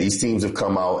 And these teams have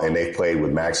come out and they've played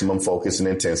with maximum focus and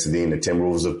intensity. And the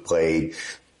Timberwolves have played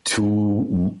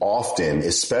too often,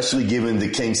 especially given the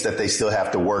kinks that they still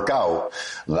have to work out,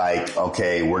 like,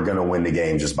 okay, we're going to win the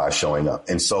game just by showing up.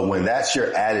 And so when that's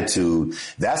your attitude,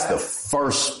 that's the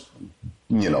first,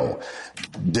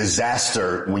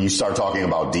 disaster when you start talking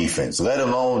about defense, let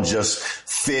alone just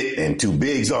fit and two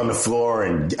bigs on the floor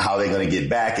and how they're going to get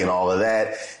back and all of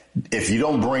that. If you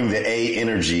don't bring the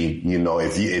energy,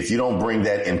 if you don't bring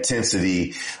that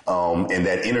intensity, and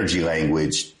that energy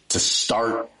language to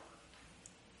start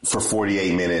for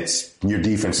 48 minutes, your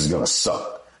defense is going to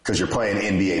suck because you're playing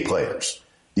NBA players.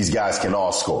 These guys can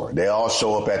all score. They all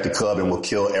show up at the club and will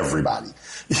kill everybody.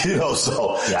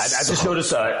 So. Yeah, I just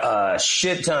noticed a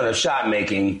shit ton of shot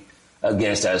making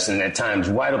against us, and at times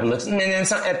wide open looks. And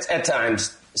at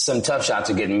times some tough shots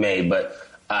are getting made, but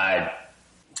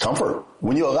comfort.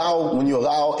 When you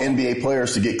allow NBA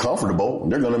players to get comfortable,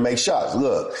 they're going to make shots.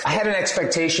 Look, I had an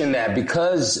expectation that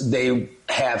because they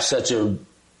have such a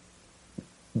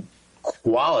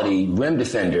quality rim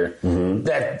defender,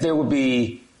 that there would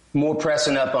be more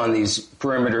pressing up on these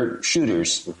perimeter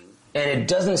shooters. And it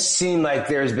doesn't seem like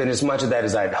there's been as much of that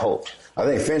as I'd hoped. I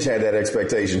think Finch had that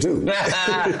expectation too.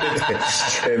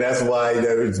 And that's why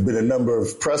there's been a number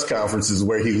of press conferences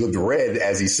where he looked red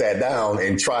as he sat down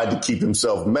and tried to keep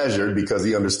himself measured because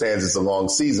he understands it's a long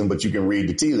season, but you can read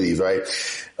the tea leaves, right?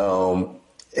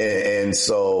 And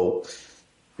so,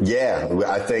 yeah,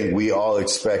 I think we all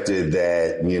expected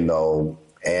that,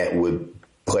 Ant would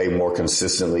play more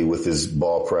consistently with his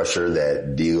ball pressure,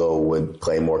 that D'Lo would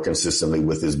play more consistently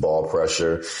with his ball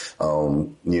pressure.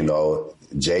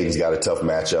 Jaden's got a tough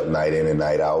matchup night in and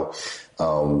night out.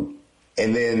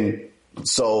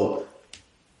 So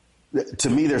to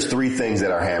me, there's three things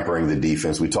that are hampering the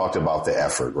defense. We talked about the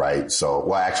effort, right? So,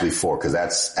 well, actually four, because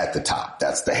that's at the top.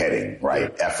 That's the heading,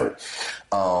 right? Effort.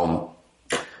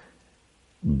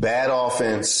 Bad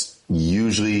offense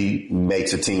usually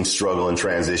makes a team struggle in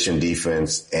transition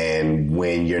defense. And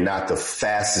when you're not the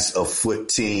fastest of foot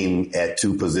team at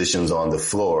two positions on the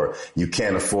floor, you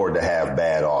can't afford to have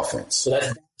bad offense. So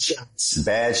that's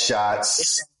bad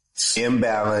shots,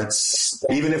 imbalance.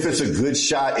 Even if it's a good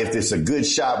shot,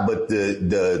 but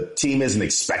the team isn't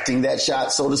expecting that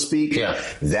shot, so to speak,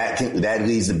 that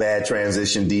leads to bad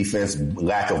transition defense,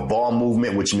 lack of ball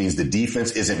movement, which means the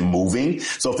defense isn't moving.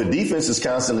 So if the defense is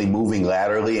constantly moving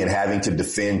laterally and having to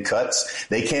defend cuts,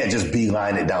 they can't just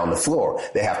beeline it down the floor.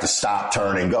 They have to stop,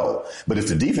 turn, and go. But if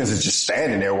the defense is just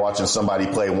standing there watching somebody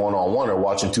play one-on-one or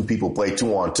watching two people play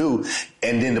 2-on-2,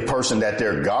 and then the person that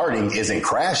they're guarding isn't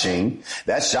crashing,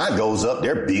 that shot goes up,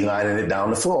 they're beelining it down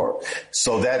the floor.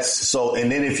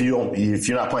 And then if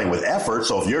you're not playing with effort,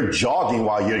 so if you're jogging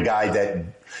while your guy that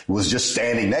was just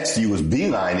standing next to you was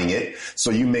beelining it, so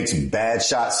you mix bad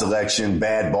shot selection,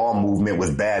 bad ball movement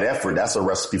with bad effort, that's a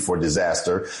recipe for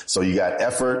disaster. So you got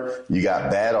effort, you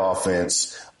got bad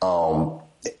offense,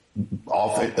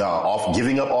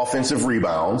 giving up offensive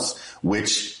rebounds,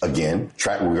 which again,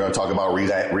 we're going to talk about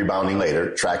rebounding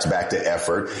later, tracks back to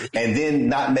effort, and then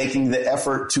not making the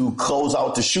effort to close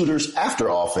out the shooters after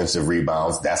offensive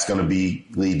rebounds. That's going to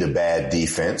lead to bad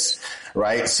defense,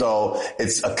 right? So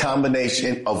it's a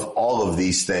combination of all of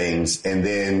these things. And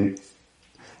then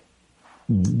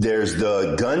there's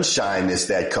the gun shyness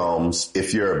that comes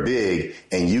if you're a big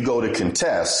and you go to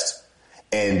contest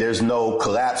and there's no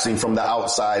collapsing from the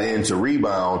outside in to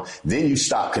rebound, then you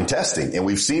stop contesting. And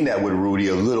we've seen that with Rudy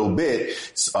a little bit,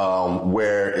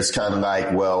 where it's kind of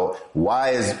like, well, why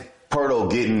is Pirtle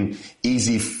getting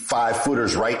easy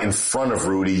 5-footers right in front of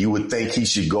Rudy? You would think he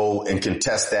should go and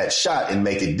contest that shot and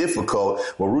make it difficult.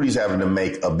 Well, Rudy's having to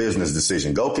make a business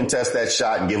decision. Go contest that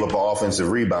shot and give up an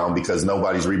offensive rebound because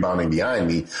nobody's rebounding behind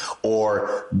me,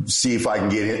 or see if I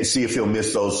can see if he'll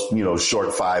miss those, short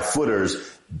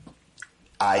 5-footers,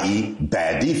 i.e.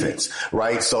 bad defense,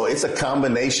 right? So it's a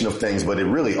combination of things, but it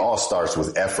really all starts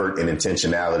with effort and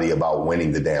intentionality about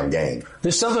winning the damn game.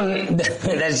 There's something that's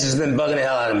just been bugging the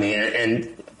hell out of me, and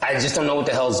I just don't know what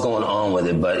the hell's going on with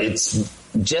it, but it's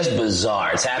just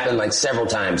bizarre. It's happened like several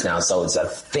times now, so it's a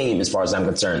theme as far as I'm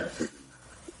concerned.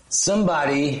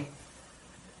 Somebody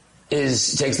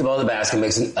takes the ball to the basket,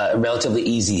 makes a relatively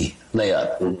easy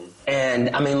layup.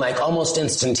 And I mean, like almost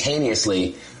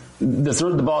instantaneously,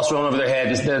 the ball's thrown over their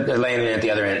head, they're laying it at the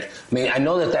other end. I mean, I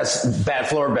know that that's bad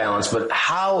floor balance, but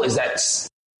how is that?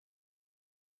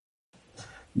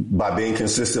 By being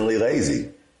consistently lazy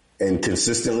and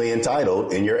consistently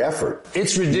entitled in your effort.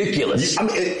 It's ridiculous. I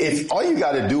mean, if all you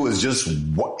got to do is just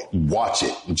watch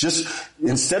it, just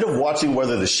instead of watching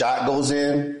whether the shot goes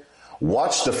in,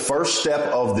 watch the first step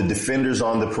of the defenders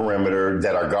on the perimeter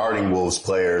that are guarding Wolves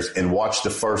players and watch the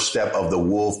first step of the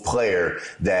Wolf player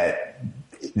that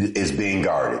is being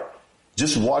guarded.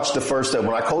 Just watch the first step.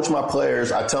 When I coach my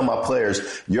players, I tell my players,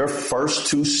 your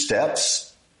first two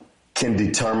steps can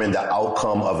determine the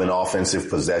outcome of an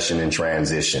offensive possession in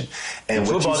transition. And in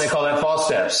football, they call that false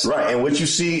steps. Right. And what you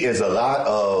see is a lot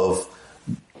of,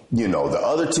 the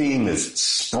other team is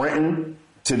sprinting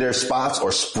to their spots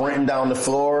or sprinting down the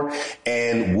floor,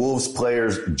 and Wolves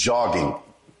players jogging.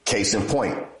 Case in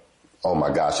point. Oh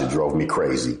my gosh, it drove me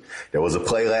crazy. There was a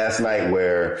play last night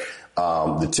where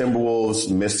the Timberwolves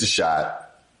missed a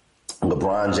shot.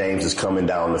 LeBron James is coming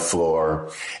down the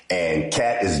floor and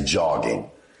Cat is jogging,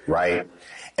 right?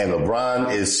 And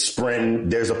LeBron is sprinting.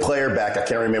 There's a player back. I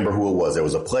can't remember who it was. There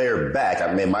was a player back. I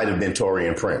mean, it might have been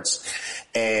Taurean Prince.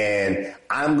 And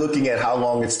I'm looking at how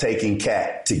long it's taking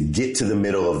Cat to get to the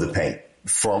middle of the paint.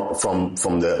 From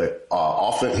the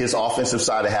his offensive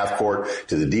side of half court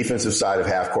to the defensive side of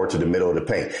half court to the middle of the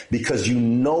paint, because you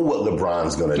know what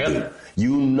LeBron's going to do.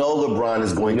 You know LeBron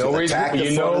is going to attack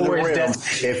the front of the rim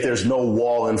if there's no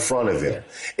wall in front of him.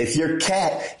 If you're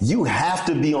Cat, you have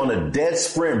to be on a dead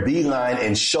sprint beeline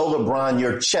and show LeBron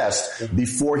your chest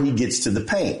before he gets to the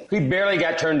paint. He barely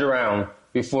got turned around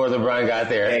before LeBron got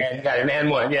there and got an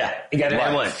and one. Yeah, he got an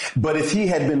and one. But if he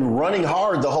had been running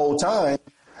hard the whole time,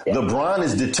 Yeah. LeBron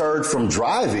is deterred from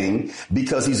driving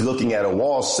because he's looking at a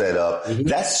wall set up. Mm-hmm.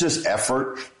 That's just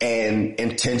effort and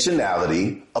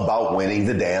intentionality about winning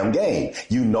the damn game.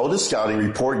 You know the scouting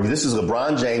report. This is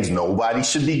LeBron James. Nobody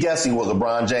should be guessing what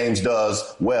LeBron James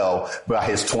does well by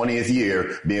his 20th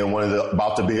year, being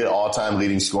about to be an all-time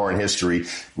leading scorer in history.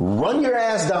 Run your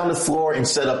ass down the floor and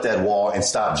set up that wall and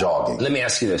stop jogging. Let me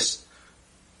ask you this.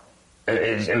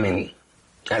 I mean,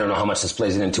 I don't know how much this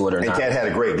plays into it or not. Cat had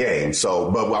a great game,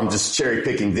 but I'm just cherry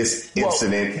picking this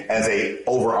incident as a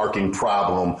overarching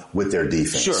problem with their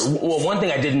defense. Sure. Well, one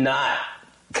thing I did not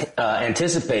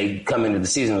anticipate coming into the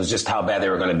season was just how bad they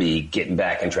were going to be getting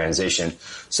back in transition.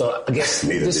 So I guess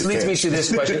this leads me to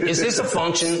this question. Is this a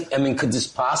function? I mean, could this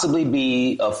possibly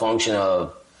be a function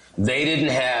of they didn't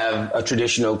have a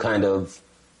traditional kind of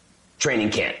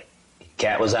training camp?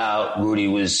 Cat was out. Rudy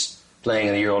was playing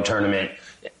in the Euro tournament.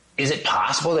 Is it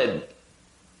possible that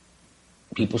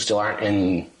people still aren't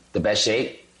in the best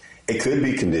shape? It could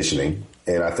be conditioning.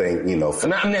 And I think,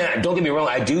 don't get me wrong.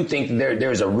 I do think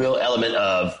there's a real element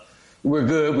of we're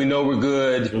good. We know we're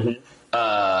good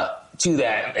to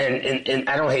that. And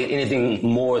I don't hate anything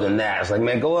more than that. It's like,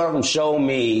 man, go out and show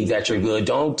me that you're good.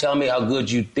 Don't tell me how good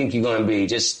you think you're going to be.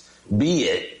 Just be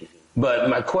it. But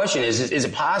my question is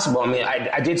it possible? I mean,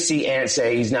 I did see Ant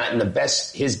say he's not in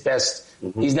his best,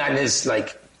 he's not in his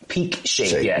peak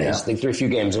shape yet. Yeah. He's like 3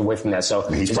 games away from that. So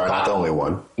he's probably not the only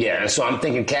one. Yeah. So I'm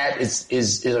thinking Cat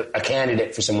is a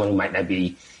candidate for someone who might not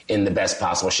be in the best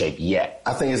possible shape yet.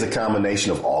 I think it's a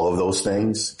combination of all of those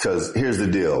things. Cause here's the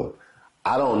deal.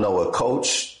 I don't know a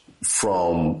coach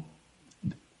from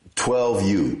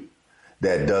 12U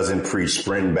that doesn't preach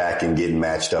sprint back and getting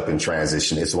matched up in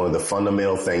transition. It's one of the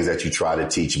fundamental things that you try to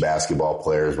teach basketball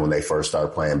players when they first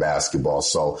start playing basketball.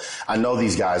 So I know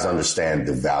these guys understand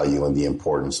the value and the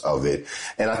importance of it.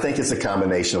 And I think it's a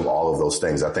combination of all of those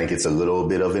things. I think it's a little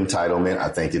bit of entitlement. I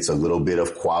think it's a little bit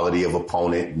of quality of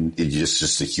opponent. It's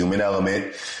just a human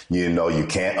element. You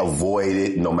can't avoid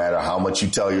it no matter how much you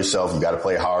tell yourself. You got to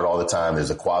play hard all the time.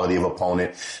 There's a quality of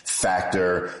opponent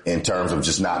factor in terms of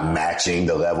just not matching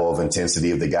the level of intensity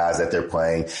of the guys that they're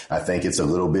playing. I think it's a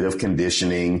little bit of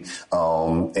conditioning,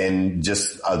 and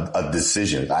just a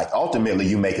decision. Ultimately,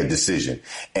 you make a decision.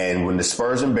 And when the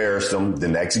Spurs embarrassed them the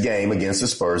next game against the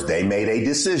Spurs, they made a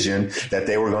decision that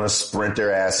they were going to sprint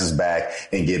their asses back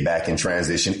and get back in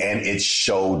transition. And it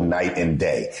showed night and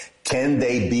day. Can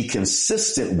they be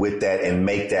consistent with that and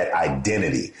make that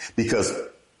identity? Because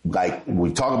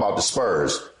we talk about the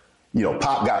Spurs,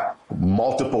 Pop got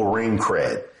multiple ring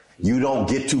cred. You don't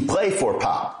get to play for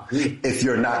Pop if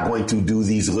you're not going to do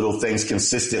these little things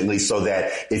consistently, so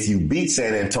that if you beat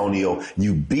San Antonio,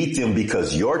 you beat them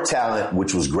because your talent,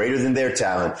 which was greater than their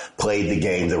talent, played the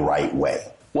game the right way.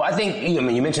 Well, I think,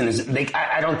 you mentioned this.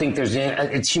 I don't think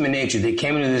it's human nature. They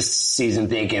came into this season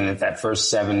thinking that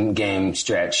first 7-game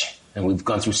stretch, and we've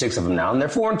gone through 6 of them now, and they're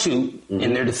 4-2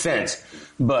 in their defense.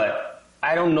 But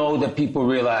I don't know that people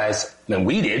realize, and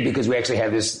we did, because we actually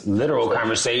had this literal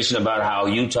conversation about how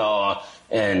Utah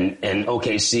and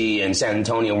OKC and San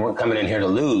Antonio weren't coming in here to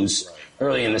lose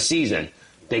early in the season.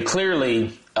 They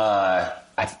clearly,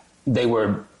 they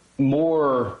were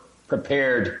more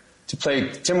prepared to play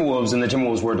Timberwolves than the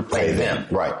Timberwolves were to play them.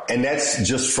 Right. And that's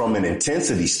just from an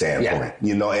intensity standpoint,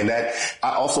 and that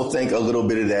I also think a little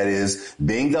bit of that is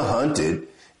being the hunted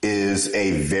is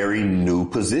a very new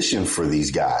position for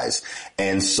these guys.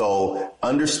 And so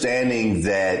understanding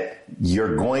that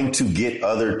you're going to get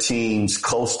other teams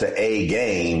close to A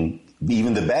game,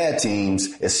 even the bad teams,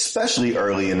 especially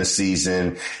early in the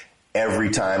season,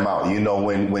 every time out.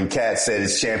 When Cat said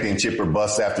it's championship or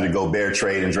bust after the Gobert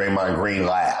trade and Draymond Green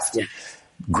laughed. Yeah.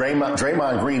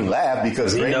 Draymond Green laughed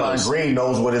because Draymond Green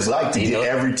knows what it's like to get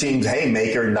every team's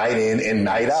haymaker night in and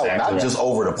night out, not just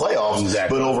over the playoffs,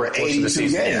 but over 82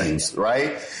 games,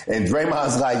 right? And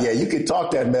Draymond's like, you can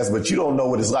talk that mess, but you don't know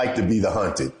what it's like to be the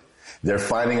hunted. They're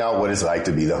finding out what it's like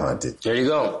to be the hunted. There you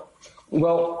go.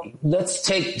 Well, let's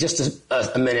take just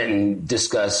a minute and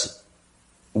discuss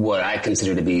what I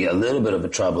consider to be a little bit of a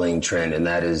troubling trend, and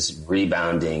that is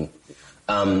rebounding.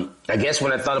 I guess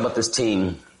when I thought about this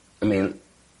team,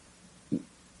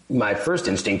 my first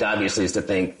instinct, obviously, is to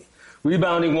think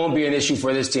rebounding won't be an issue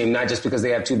for this team, not just because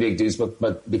they have 2 big dudes,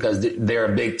 but because they're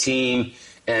a big team,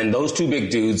 and those 2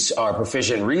 big dudes are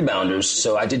proficient rebounders.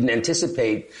 So I didn't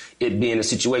anticipate it being a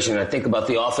situation. And I think about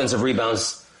the offensive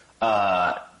rebounds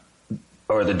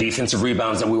or the defensive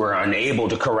rebounds that we were unable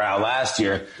to corral last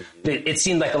year. It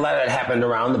seemed like a lot of that happened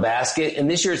around the basket. And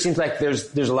this year it seems like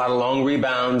there's a lot of long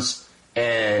rebounds,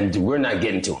 and we're not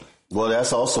getting to them. Well,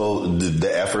 that's also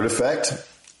the effort effect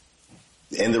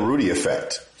and the Rudy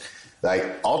effect.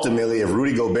 Like, ultimately, if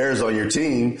Rudy Gobert's on your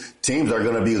team, teams are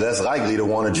going to be less likely to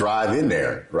want to drive in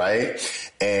there, right?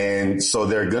 And so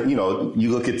they're good. You know,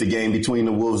 you look at the game between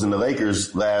the Wolves and the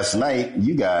Lakers last night,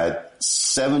 you got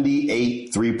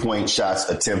 78 3-point shots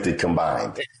attempted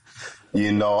combined.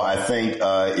 You know, I think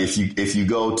if you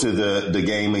go to the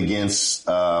game against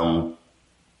the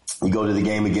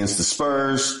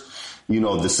Spurs, you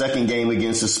know, the second game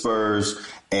against the Spurs,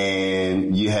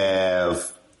 and you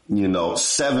have, you know,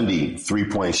 70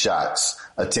 3-point shots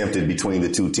attempted between the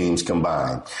two teams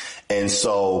combined. And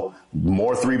so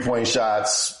more 3-point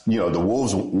shots, you know, the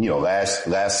Wolves, you know,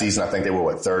 last season, I think they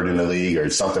were third in the league or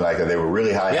something like that. They were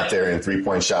really high up there in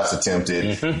 3-point shots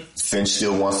attempted. Mm-hmm. Finch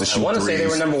still wants to shoot threes. I want to say they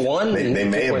were number one. They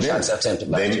may have been. Shots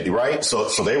attempted right? So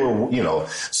they were, you know,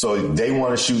 so they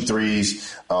want to shoot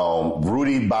threes.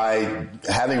 Rudy, by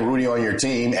having Rudy on your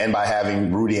team and by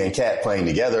having Rudy and Cat playing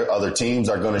together, other teams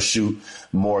are going to shoot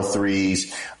more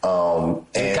threes. And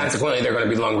consequently, they're going to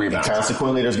be long rebounds.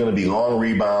 Consequently, there's going to be long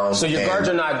rebounds. So your guards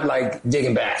are not like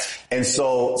digging back. And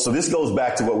so this goes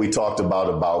back to what we talked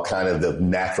about kind of the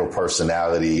natural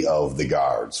personality of the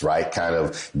guards, right? Kind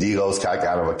of D'Lo's kind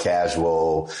of a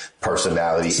casual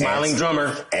personality. Smiling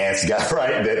drummer. Ant's got,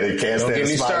 right? They can't stand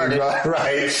smiling drummer,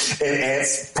 right? And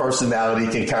Ant's personality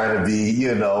can kind of be,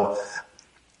 you know,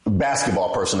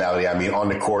 basketball personality, I mean, on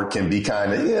the court can be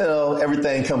kind of, you know,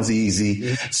 everything comes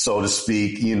easy, so to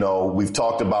speak. You know, we've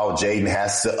talked about Jaden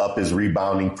has to up his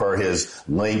rebounding per his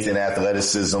length and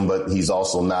athleticism, but he's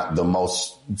also not the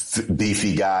most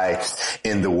beefy guy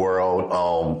in the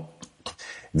world.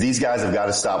 These guys have got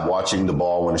to stop watching the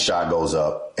ball when the shot goes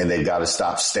up, and they've got to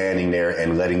stop standing there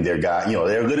and letting their guy, you know,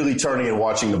 they're literally turning and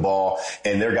watching the ball,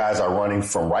 and their guys are running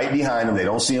from right behind them. They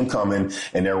don't see them coming,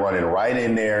 and they're running right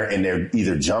in there, and they're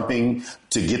either jumping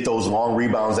to get those long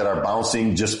rebounds that are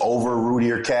bouncing just over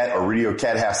Rudy or Cat, or Rudy or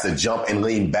Cat has to jump and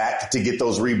lean back to get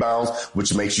those rebounds,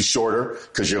 which makes you shorter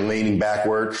because you're leaning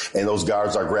backward, and those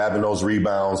guards are grabbing those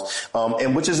rebounds.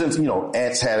 And which isn't, you know,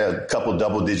 Ant's had a couple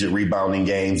double-digit rebounding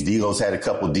games. D'Lo's had a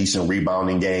couple decent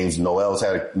rebounding games. Noel's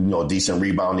had a decent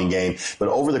rebounding game. But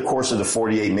over the course of the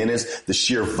 48 minutes, the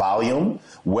sheer volume,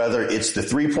 whether it's the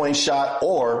 3-point shot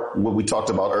or what we talked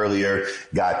about earlier,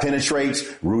 guy penetrates,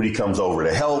 Rudy comes over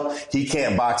to help. He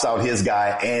can't box out his guy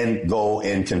and go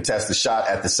and contest the shot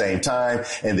at the same time.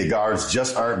 And the guards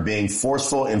just aren't being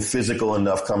forceful and physical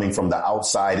enough coming from the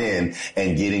outside in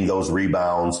and getting those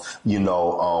rebounds, you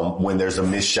know, when there's a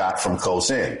missed shot from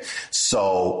close in.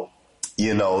 So,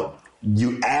 you know,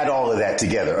 you add all of that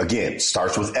together. Again,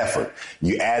 starts with effort.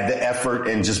 You add the effort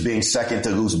and just being second to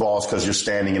loose balls because you're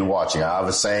standing and watching. I have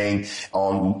a saying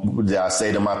that I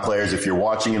say to my players, if you're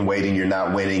watching and waiting, you're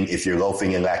not winning. If you're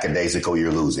loafing and lackadaisical,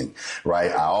 you're losing,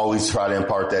 right? I always try to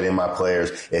impart that in my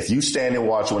players. If you stand and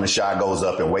watch when the shot goes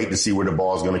up and wait to see where the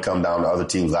ball is going to come down, the other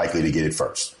team's likely to get it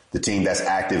first. The team that's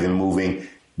active and moving,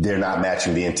 they're not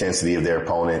matching the intensity of their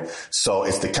opponent. So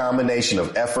it's the combination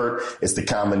of effort. It's the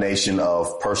combination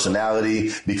of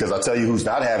personality, because I'll tell you who's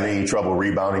not having any trouble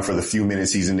rebounding for the few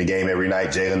minutes he's in the game every night,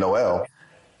 Jalen Noel.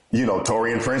 You know,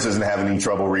 Taurean Prince isn't having any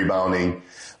trouble rebounding.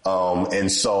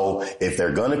 And so if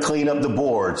they're going to clean up the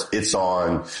boards, it's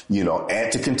on, you know,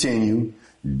 Ant to continue,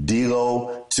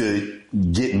 D'Lo to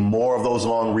get more of those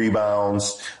long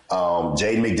rebounds,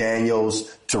 Jaden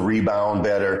McDaniels to rebound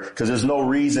better, because there's no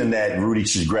reason that Rudy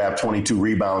should grab 22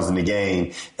 rebounds in the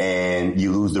game and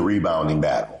you lose the rebounding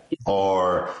battle.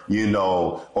 Or, you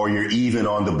know, or you're even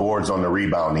on the boards on the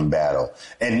rebounding battle.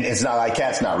 And it's not like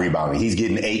Cat's not rebounding. He's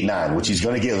getting 8-9, which he's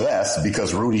going to get less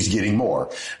because Rudy's getting more,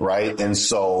 right? And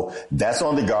so that's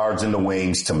on the guards and the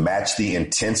wings to match the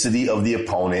intensity of the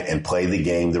opponent and play the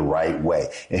game the right way.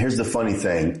 And here's the funny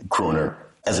thing, Crooner.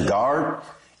 As a guard,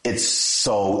 it's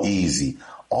so easy.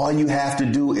 All you have to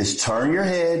do is turn your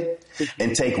head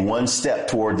and take one step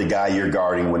toward the guy you're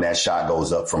guarding when that shot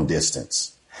goes up from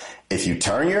distance. If you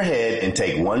turn your head and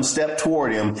take one step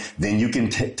toward him, then you can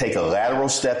take a lateral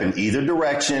step in either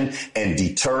direction and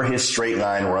deter his straight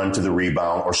line run to the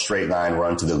rebound or straight line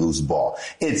run to the loose ball.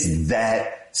 It's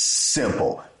that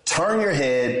simple. Turn your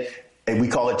head, and we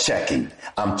call it checking.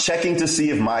 I'm checking to see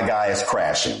if my guy is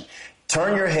crashing.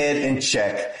 Turn your head and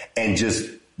check and just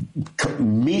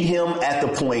meet him at the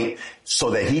point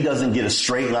so that he doesn't get a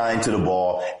straight line to the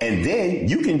ball. And then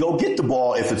you can go get the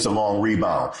ball if it's a long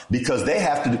rebound, because they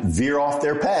have to veer off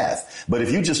their path. But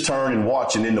if you just turn and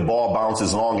watch and then the ball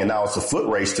bounces long and now it's a foot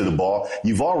race to the ball,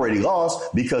 you've already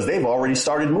lost because they've already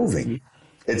started moving.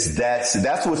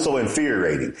 That's what's so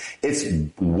infuriating. It's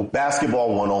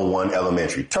basketball 101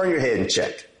 elementary. Turn your head and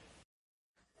check.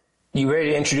 You ready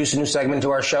to introduce a new segment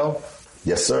to our show?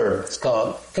 Yes, sir. It's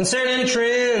called Concerning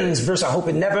Trends versus I Hope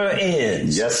It Never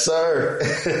Ends. Yes, sir.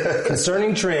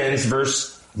 Concerning Trends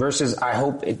versus I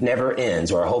Hope It Never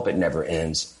Ends, or I Hope It Never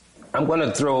Ends. I'm going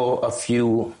to throw a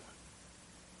few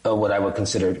of what I would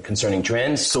consider concerning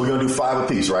trends. So we're going to do 5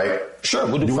 apiece, right? Sure,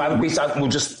 we'll do 5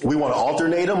 apiece. We want to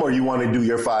alternate them, or you want to do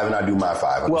your 5 and I do my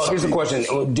 5? Well, here's the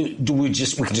question. Do we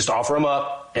can just offer them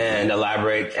up and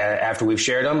elaborate after we've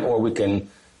shared them, or we can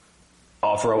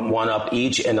offer one up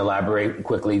each and elaborate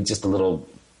quickly, just a little.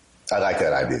 I like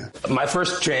that idea. My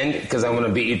first trend, because I want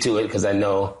to beat you to it, because I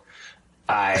know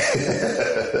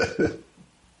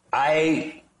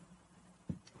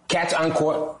Cat's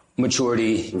on-court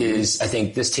maturity is, I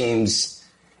think this team's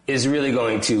is really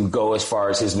going to go as far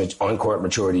as his on-court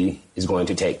maturity is going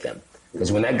to take them.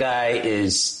 Because when that guy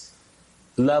is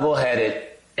level-headed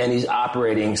and he's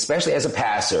operating, especially as a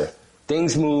passer,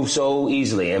 things move so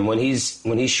easily. And when he's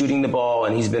shooting the ball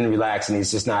and he's been relaxed and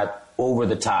he's just not over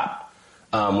the top,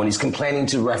 when he's complaining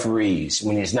to referees,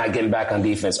 when he's not getting back on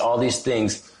defense, all these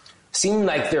things seem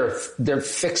like they're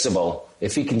fixable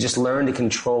if he can just learn to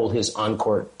control his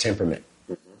on-court temperament.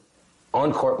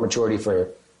 On-court maturity for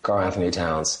Karl Anthony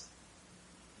Towns.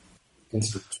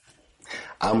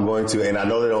 I'm going to, and I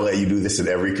know they don't let you do this at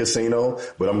every casino,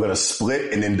 but I'm going to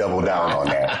split and then double down on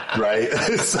that, right?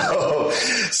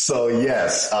 So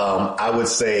yes, I would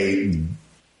say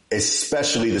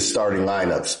especially the starting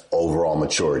lineups, overall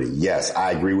maturity. Yes,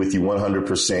 I agree with you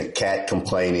 100%. Cat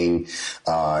complaining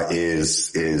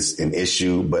is an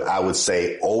issue, but I would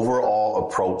say overall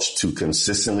approach to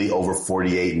consistently over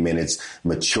 48 minutes,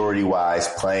 maturity-wise,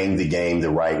 playing the game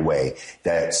the right way.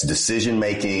 That's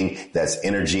decision-making, that's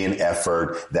energy and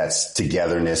effort, that's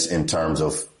togetherness in terms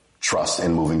of trust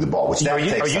in moving the ball. Which are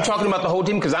you talking about the whole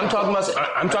team? Because I'm talking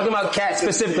about Cat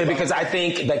specifically, because I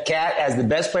think that Cat, as the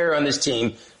best player on this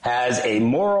team, has a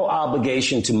moral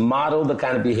obligation to model the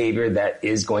kind of behavior that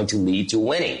is going to lead to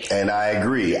winning. And I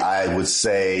agree. I would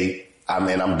say,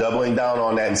 I'm doubling down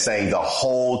on that and saying the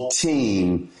whole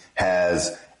team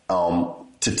has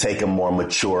to take a more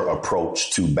mature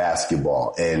approach to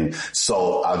basketball. And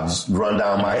so I'll just run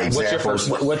down my examples.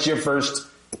 What's your first?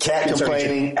 Cat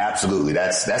complaining, absolutely.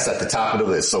 That's at the top of the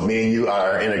list. So me and you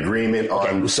are in agreement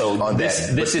on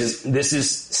that. This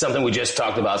is something we just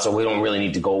talked about, so we don't really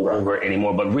need to go over it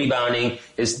anymore. But rebounding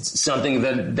is something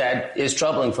that is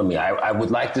troubling for me. I would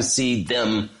like to see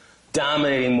them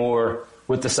dominating more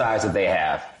with the size that they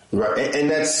have. Right,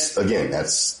 and that's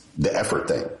the effort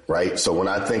thing, right? So when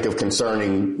I think of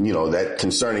concerning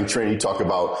trend, you talk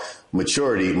about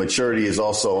maturity. Maturity is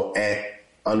also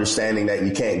understanding that you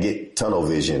can't get tunnel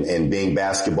vision and being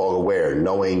basketball aware,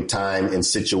 knowing time and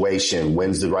situation,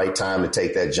 when's the right time to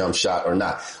take that jump shot or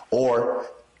not.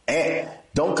 And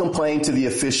don't complain to the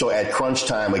official at crunch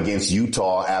time against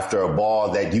Utah after a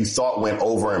ball that you thought went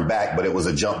over and back, but it was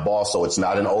a jump ball, so it's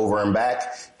not an over and back.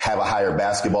 Have a higher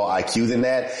basketball IQ than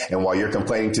that. And while you're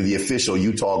complaining to the official,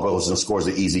 Utah goes and scores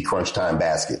an easy crunch time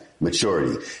basket.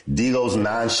 Maturity. D'Lo's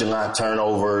nonchalant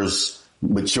turnovers.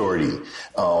 Maturity.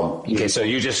 Okay, so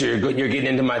you're getting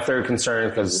into my third concern,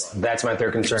 because that's my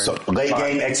third concern. So late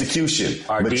game execution.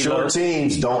 Mature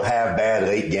teams don't have bad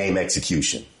late game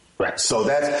execution. Right. So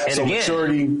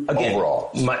maturity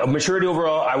overall. Maturity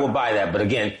overall, I will buy that. But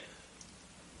again,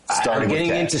 I'm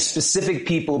getting into specific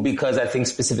people because I think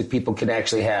specific people can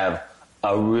actually have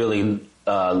a really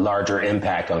larger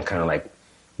impact on kind of like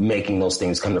making those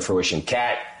things come to fruition.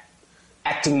 Cat,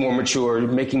 acting more mature,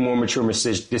 making more mature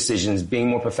decisions, being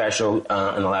more professional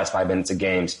in the last 5 minutes of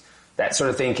games. That sort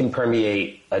of thing can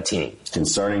permeate a team.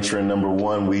 Concerning trend number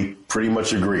 1, we pretty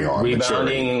much agree on.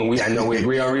 Rebounding. I know we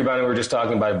agree on rebounding. We were just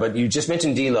talking about it. But you just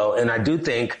mentioned D'Lo, and I do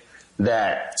think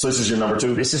that... So this is your number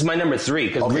 2? This is my number 3,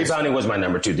 because rebounding was my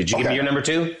number 2. Did you give me your number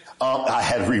 2? I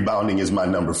had rebounding as my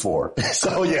number 4.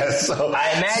 So, yes. So.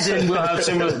 I imagine we'll have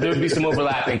there'll be some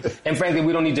overlapping. And frankly,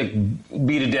 we don't need to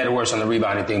beat a dead horse on the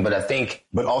rebounding thing, but I think...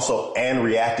 But also, and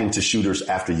reacting to shooters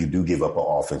after you do give up an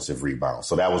offensive rebound.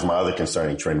 So that was my other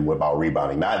concerning trend about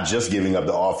rebounding. Not just giving up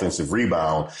the offensive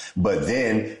rebound, but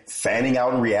then fanning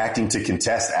out and reacting to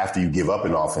contests after you give up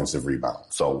an offensive rebound.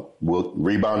 So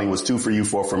rebounding was 2 for you,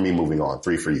 4 for me, moving on,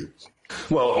 3 for you.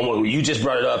 Well, you just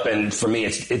brought it up, and for me,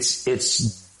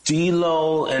 it's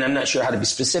D'Lo, and I'm not sure how to be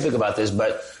specific about this,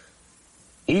 but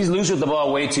he's loose with the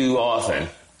ball way too often.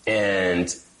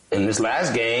 And in this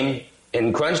last game,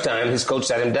 in crunch time, his coach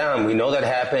sat him down. We know that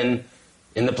happened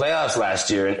in the playoffs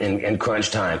last year in crunch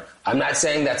time. I'm not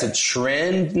saying that's a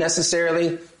trend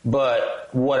necessarily, but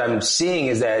what I'm seeing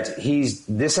is that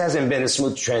this hasn't been a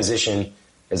smooth transition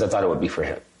as I thought it would be for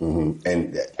him. Mm-hmm.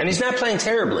 And he's not playing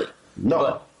terribly.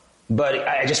 No. but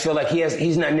I just feel like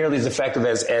he's not nearly as effective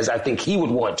as I think he would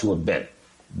want to have been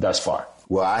thus far.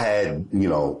 Well, I had,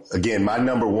 again, my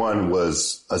number one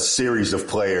was a series of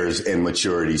players and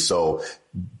maturity. So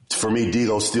for me,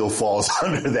 D'Lo still falls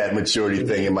under that maturity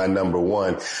thing in my number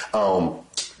one.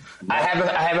 I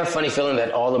have a funny feeling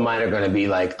that all of mine are going to be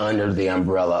like under the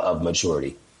umbrella of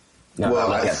maturity.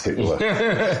 Basically,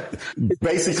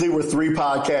 we're 3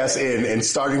 podcasts in, and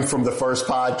starting from the first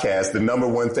podcast, the number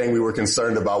one thing we were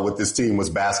concerned about with this team was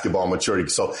basketball maturity.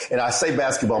 So, and I say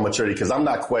basketball maturity because I'm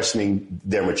not questioning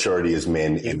their maturity as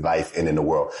men in life and in the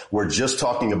world. We're just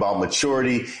talking about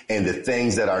maturity and the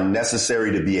things that are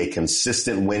necessary to be a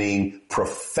consistent winning,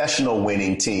 professional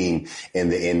winning team in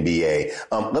the NBA.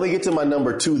 Let me get to my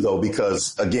number 2 though,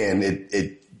 because again,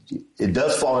 it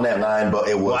does fall in that line, but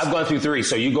it was. Well, I've gone through 3,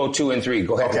 so you go 2 and 3.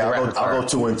 Go ahead. Okay, I'll go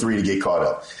 2 and 3 to get caught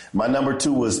up. My number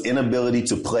 2 was inability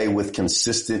to play with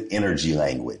consistent energy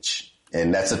language.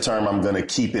 And that's a term I'm going to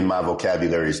keep in my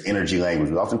vocabulary is energy language.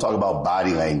 We often talk about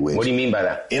body language. What do you mean by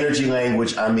that? Energy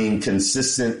language, I mean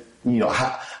consistent,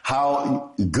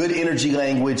 how good energy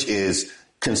language is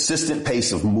consistent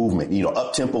pace of movement,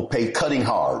 up-tempo pace, cutting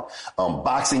hard,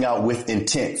 boxing out with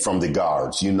intent from the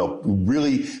guards,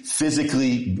 really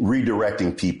physically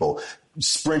redirecting people,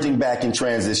 sprinting back in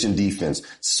transition defense,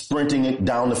 sprinting it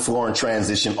down the floor in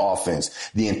transition offense,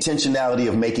 the intentionality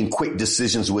of making quick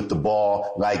decisions with the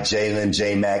ball like Jalen,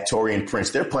 J-Mac, Taurean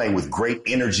Prince. They're playing with great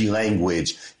energy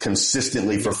language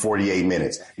consistently for 48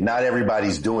 minutes. Not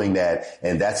everybody's doing that,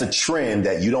 and that's a trend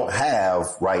that you don't have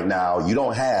right now. You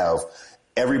don't have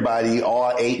everybody,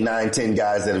 all 8, 9, 10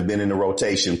 guys that have been in the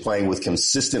rotation playing with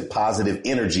consistent positive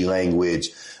energy language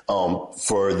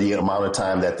for the amount of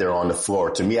time that they're on the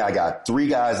floor. To me, I got 3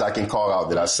 guys I can call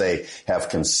out that I say have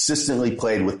consistently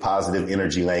played with positive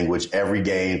energy language every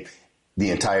game,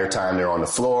 the entire time they're on the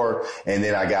floor. And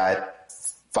then I got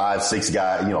 5, 6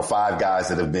 guys, 5 guys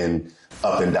that have been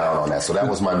up and down on that. So that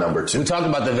was my number 2. We talked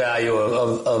about the value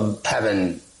of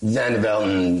having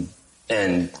Vanderbilt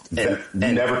and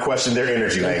never questioned their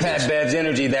energy language. Pat Bev's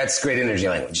energy, that's great energy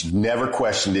language. Never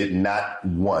questioned it, not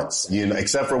once.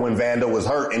 Except for when Vando was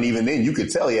hurt, and even then you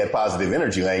could tell he had positive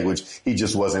energy language. He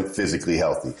just wasn't physically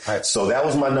healthy. Right. So that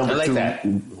was my number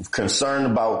 2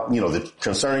 concern about, the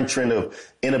concerning trend of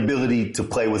inability to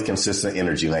play with consistent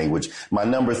energy language. My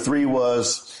number 3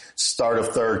 was start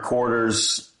of third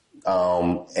quarters.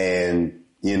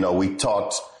 We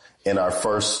talked in our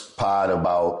first pod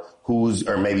about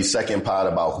second pod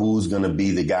about who's going to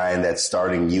be the guy in that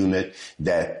starting unit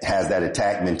that has that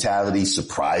attack mentality.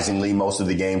 Surprisingly, most of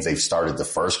the games they've started the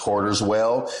first quarters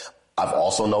well. I've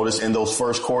also noticed in those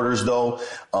first quarters, though,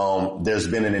 there's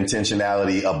been an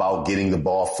intentionality about getting the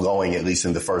ball flowing, at least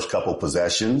in the first couple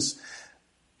possessions.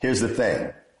 Here's the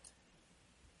thing.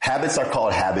 Habits are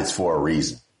called habits for a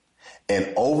reason.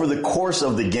 And over the course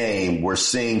of the game, we're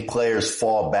seeing players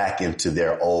fall back into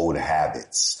their old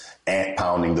habits. Ant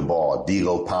pounding the ball,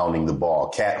 D'Lo pounding the ball,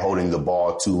 Cat holding the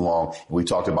ball too long. We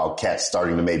talked about Cat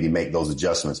starting to maybe make those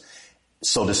adjustments.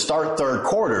 So to start third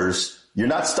quarters, you're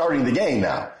not starting the game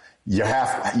now. You're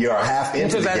half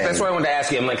into the game. That's what I wanted to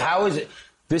ask you. I'm like, how is it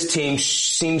this team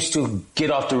seems to get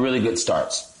off to really good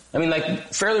starts? I mean,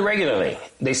 like fairly regularly,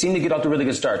 they seem to get off to really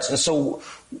good starts. And so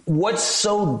what's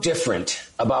so different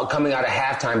about coming out of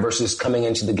halftime versus coming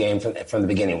into the game from the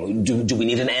beginning? Do we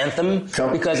need an anthem?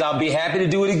 Because I'll be happy to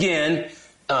do it again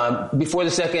before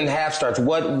the second half starts.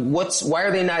 Why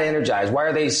are they not energized? Why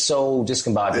are they so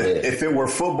discombobulated? If it were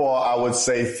football, I would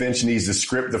say Finch needs to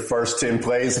script the first 10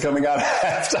 plays coming out of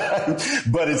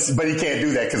halftime. But he can't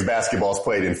do that because basketball's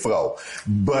played in flow.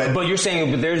 But you're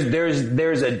saying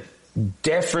there's a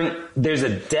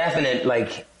definite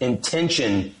like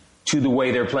intention to the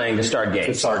way they're playing to start games.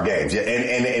 To start games, yeah.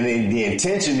 And the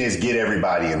intention is get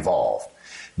everybody involved.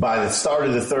 By the start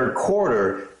of the third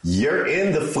quarter, you're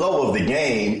in the flow of the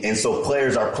game, and so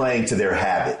players are playing to their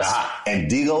habits. Ah. And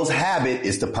D'Lo's habit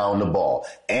is to pound the ball.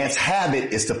 Ant's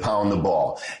habit is to pound the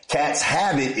ball. Cat's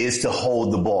habit is to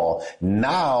hold the ball.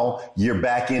 Now you're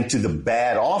back into the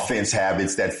bad offense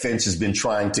habits that Finch has been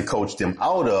trying to coach them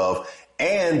out of.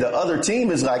 And the other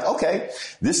team is like, okay,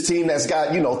 this team that's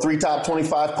got, 3 top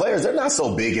 25 players, they're not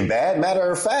so big and bad. Matter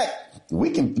of fact,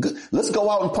 let's go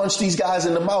out and punch these guys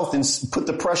in the mouth and put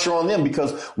the pressure on them,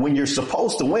 because when you're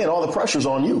supposed to win, all the pressure's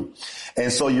on you.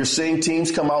 And so you're seeing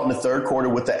teams come out in the third quarter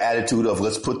with the attitude of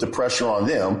let's put the pressure on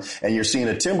them. And you're seeing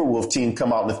a Timberwolves team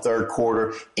come out in the third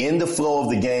quarter in the flow of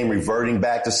the game, reverting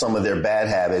back to some of their bad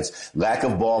habits. Lack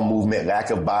of ball movement, lack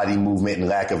of body movement, and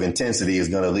lack of intensity is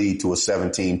going to lead to a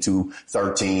 17-2,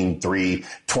 13-3,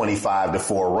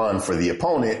 25-4 run for the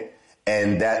opponent.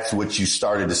 And that's what you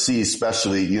started to see,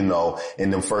 especially, you know, in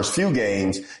the first few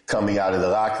games coming out of the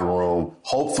locker room.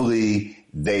 Hopefully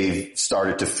they've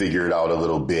started to figure it out a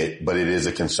little bit, but it is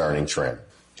a concerning trend.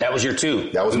 That was your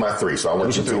 2. That was my 3. So I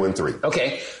went to 2 and 3.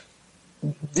 Okay.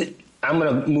 I'm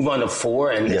going to move on to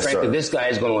 4. And yes, frankly, sir. This guy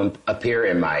is going to appear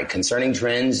in my concerning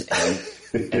trends.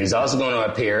 And he's also going to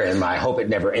appear in my hope it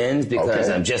never ends because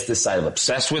I'm just this side of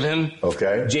obsessed with him.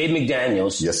 Okay. Jade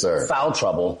McDaniels. Yes, sir. Foul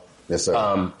trouble. Yes,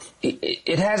 sir.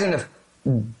 It hasn't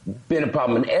been a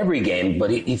problem in every game, but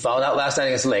he fouled out last night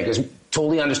against the Lakers.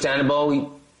 Totally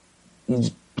understandable.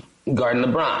 He's guarding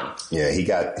LeBron. Yeah, he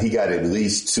got at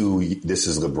least 2. This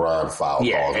is LeBron foul calls.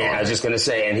 Yeah, and I was just going to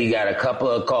say, and he got a couple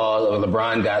of calls, or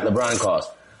LeBron got LeBron calls.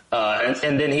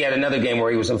 And then he had another game where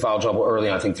he was in foul trouble early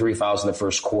on, I think 3 fouls in the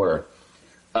first quarter.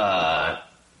 I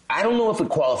don't know if it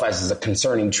qualifies as a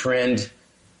concerning trend.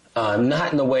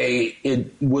 Not in the way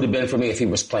it would have been for me if he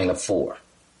was playing a 4.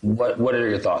 What are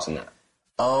your thoughts on that?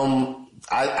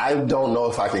 I don't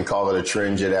know if I can call it a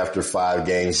trend yet after 5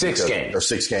 games. 6 games. Or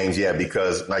 6 games, yeah,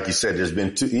 because like you said, there's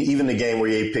been 2, even the game where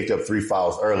he picked up 3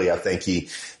 fouls early, I think he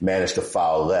managed to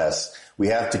foul less. We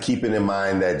have to keep it in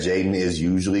mind that Jaden is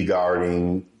usually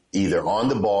guarding either on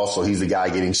the ball, so he's the guy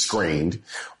getting screened,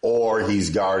 or he's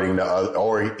guarding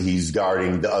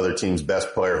the other team's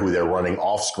best player who they're running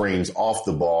off screens off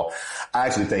the ball. I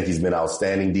actually think he's been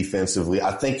outstanding defensively.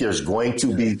 I think there's going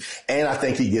to be, and I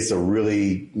think he gets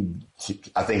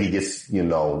you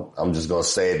know, I'm just going to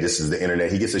say it. This is the internet.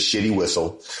 He gets a shitty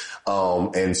whistle.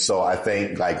 And so I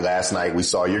think like last night we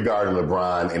saw you're guarding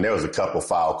LeBron and there was a couple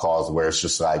foul calls where it's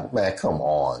just like, man, come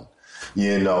on.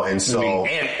 You know, and so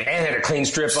and had a clean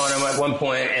strip on him at one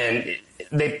point, and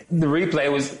the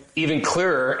replay was even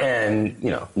clearer, and you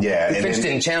know, Finch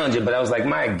didn't challenge it, but I was like,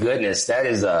 my goodness, that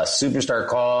is a superstar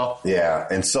call. Yeah,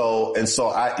 and so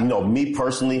I, you know, me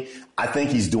personally, I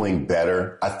think he's doing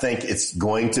better. I think it's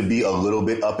going to be a little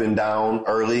bit up and down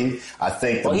early. I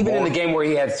think even in the game where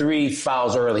he had 3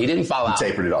 fouls early, he didn't foul out. He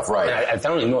tapered it off, right? And I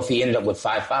don't even know if he ended up with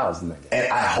 5 fouls in that game.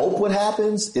 And I hope what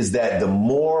happens is that the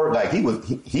more like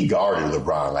he guarded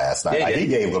LeBron last night. Like he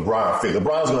gave LeBron a fit.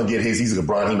 LeBron's going to get his. He's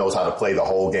LeBron. He knows how to play the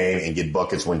whole game and get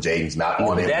buckets when Jaden's not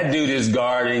on him. That dude is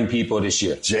guarding people this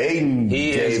year. Jaden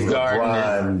gave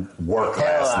LeBron work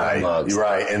last night,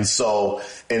 right? And so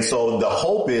the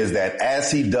hope is that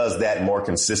as he does that more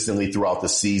consistently throughout the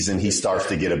season, he starts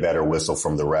to get a better whistle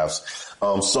from the refs.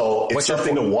 So it's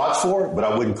something to watch for, but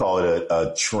I wouldn't call it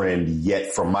a trend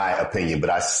yet, from my opinion. But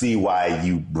I see why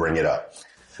you bring it up.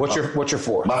 What's your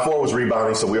 4? My 4 was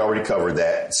rebounding, so we already covered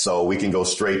that. So we can go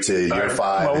straight to your 5.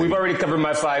 Well, we've already covered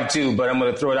my 5 too, but I'm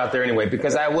going to throw it out there anyway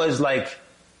because I was like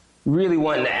really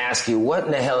wanting to ask you what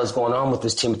in the hell is going on with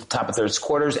this team at the top of third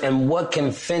quarters, and what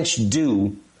can Finch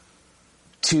do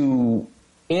to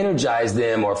energize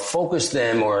them or focus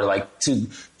them or like to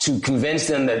convince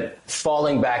them that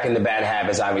falling back into bad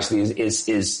habits obviously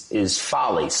is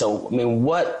folly. So I mean,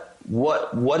 what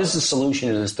is the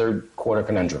solution to this third quarter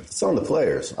conundrum? It's on the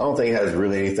players. I don't think it has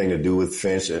really anything to do with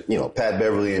Finch. You know, Pat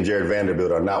Beverly and Jared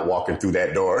Vanderbilt are not walking through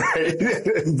that door.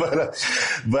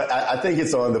 But I think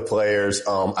it's on the players.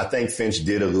 I think Finch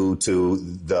did allude to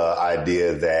the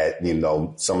idea that, you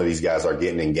know, some of these guys are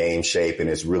getting in game shape, and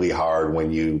it's really hard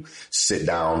when you sit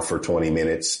down for 20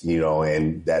 minutes, you know,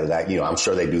 and that, you know, I'm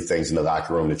sure they do things in the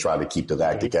locker room to try to keep the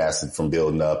lactic acid from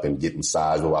building up and getting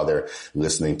size while they're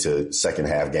listening to second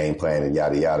half game plan and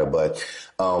yada, yada. But,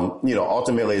 you know,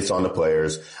 ultimately it's on the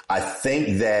players. I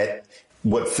think that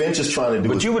what Finch is trying to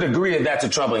do. But you would agree that that's a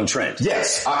troubling trend.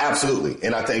 Yes, absolutely.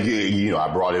 And I think, you know,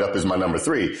 I brought it up as my number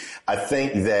 3. I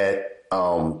think that,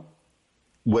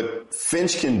 what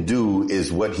Finch can do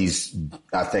is what he's,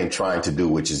 I think, trying to do,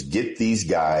 which is get these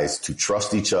guys to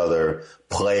trust each other,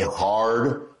 play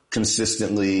hard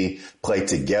consistently, play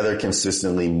together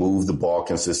consistently, move the ball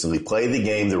consistently, play the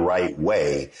game the right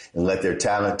way, and let their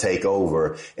talent take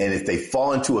over. And if they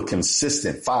fall into a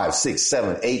consistent 5, 6,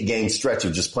 7, 8 game stretch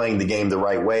of just playing the game the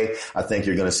right way, I think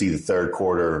you're going to see the third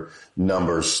quarter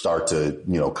numbers start to,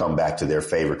 you know, come back to their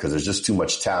favor because there's just too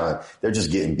much talent. They're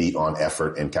just getting beat on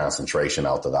effort and concentration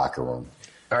out the locker room.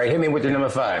 All right, hit me with your number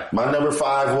 5. My number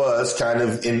 5 was kind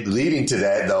of in leading to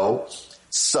that, though.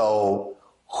 So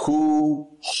who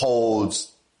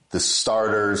holds the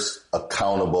starters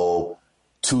accountable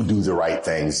to do the right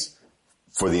things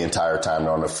for the entire time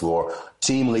they're on the floor?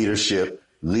 Team leadership,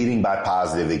 leading by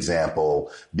positive example,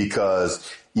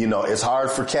 because, you know, it's hard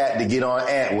for Cat to get on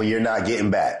Ant when you're not getting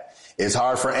back. It's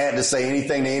hard for Ant to say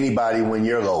anything to anybody when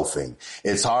you're loafing.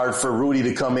 It's hard for Rudy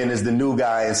to come in as the new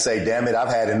guy and say, damn it,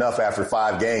 I've had enough after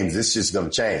 5 games. This is just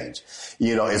going to change.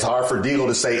 You know, it's hard for Deagle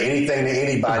to say anything to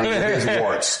anybody in his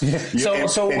works.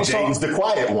 And James the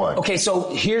quiet one. Okay, so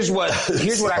here's what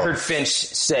I heard Finch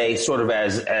say sort of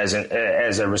as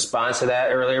a response to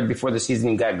that earlier before the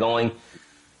season got going.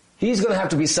 He's going to have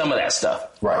to be some of that stuff.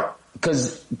 Right.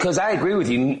 Because I agree with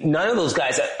you. None of those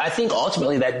guys, I think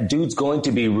ultimately that dude's going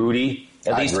to be Rudy.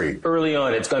 At least early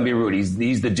on, it's going to be Rudy.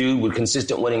 He's the dude with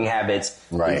consistent winning habits.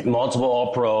 Right. He's multiple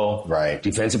All-Pro. Right.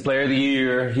 Defensive Player of the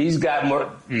Year. He's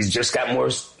just got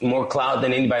more clout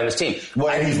than anybody on this team. Well,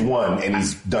 and he's won, and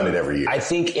he's done it every year. I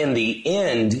think in the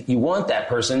end, you want that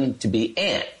person to be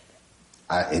Ant.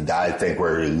 I think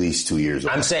we're at least 2 years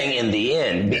away. I'm saying in the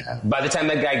end, by the time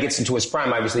that guy gets into his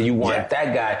prime, obviously you want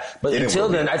that guy. But until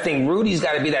then, I think Rudy's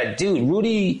got to be that dude.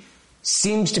 Rudy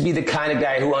seems to be the kind of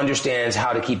guy who understands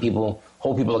how to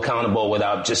hold people accountable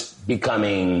without just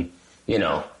becoming,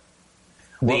 the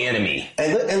enemy.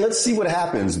 And let's see what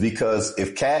happens, because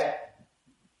if Cat,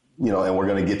 and we're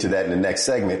going to get to that in the next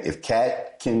segment, if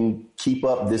Cat can keep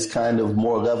up this kind of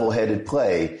more level-headed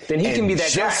play, then he can be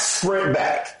that guy. Just sprint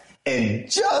back and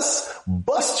just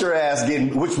bust your ass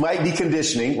which might be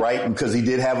conditioning, right? Because he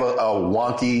did have a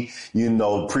wonky,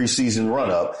 preseason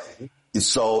run-up.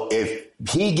 So if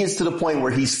he gets to the point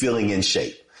where he's feeling in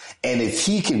shape, and if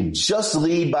he can just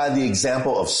lead by the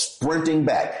example of sprinting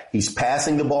back, he's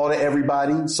passing the ball to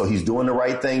everybody, so he's doing the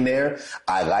right thing there.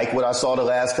 I like what I saw the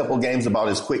last couple of games about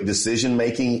his quick decision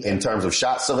making in terms of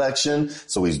shot selection,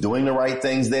 so he's doing the right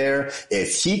things there.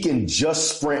 If he can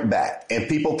just sprint back, and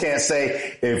people can't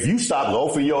say, if you stop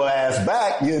loafing your ass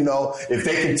back, if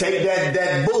they can take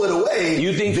that bullet away,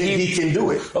 you think then he can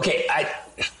do it. Okay,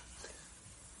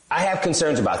 I have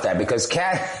concerns about that because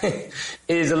Cat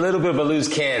is a little bit of a loose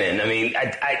cannon. I mean,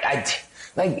 I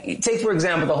take, for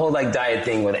example, the whole diet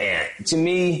thing with Ant. To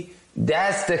me,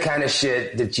 that's the kind of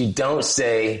shit that you don't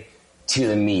say to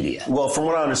the media. Well, from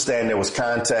what I understand, there was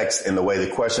context in the way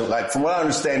the question, from what I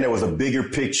understand, there was a bigger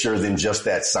picture than just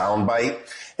that soundbite.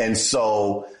 And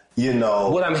so,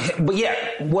 what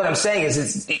I'm saying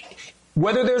is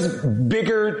whether there's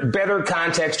better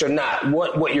context or not,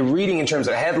 what you're reading in terms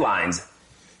of headlines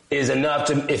is enough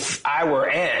to, if I were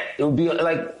Ant, it would be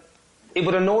it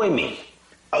would annoy me.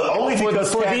 Only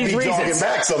because for these reasons.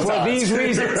 Back sometimes. For these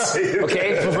reasons.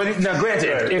 Okay? Now,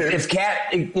 granted, if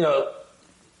Cat,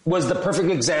 was the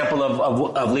perfect example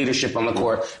of leadership on the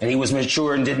court, and he was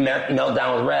mature and didn't melt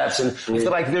down with refs, and I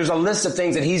feel like there's a list of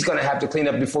things that he's going to have to clean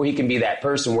up before he can be that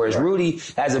person, whereas Rudy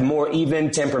has a more even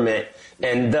temperament,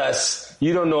 and thus,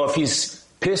 you don't know if he's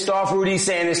pissed off Rudy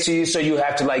saying this to you, so you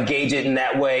have to gauge it in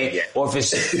that way. Or if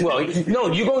it's, no,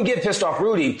 you're going to get pissed off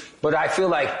Rudy, but I feel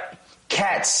like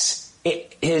Cat's,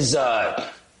 his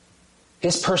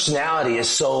personality is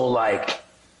so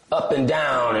up and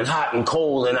down and hot and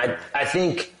cold. And I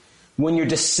think when you're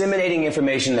disseminating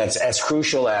information that's as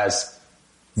crucial as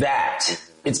that,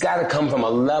 it's got to come from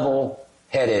a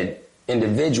level-headed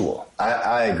individual.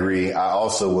 I agree. I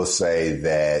also will say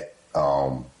that,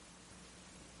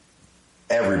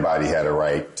 everybody had a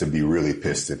right to be really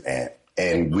pissed at Ant.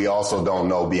 And we also don't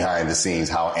know behind the scenes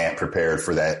how Ant prepared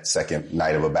for that second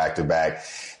night of a back-to-back.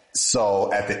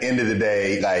 So at the end of the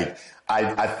day,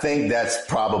 I think that's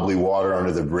probably water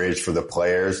under the bridge for the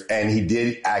players. And he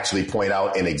did actually point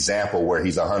out an example where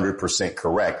he's 100%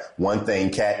 correct. One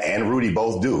thing Cat and Rudy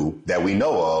both do that we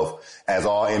know of as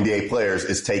all NBA players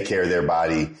is take care of their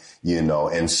body,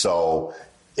 and so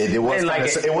it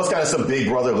was kind of some big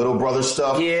brother, little brother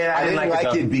stuff. Yeah, I didn't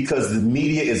like it because the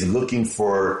media is looking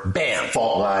for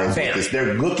fault lines with this.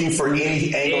 They're looking for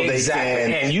any angle they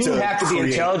can. And you have to be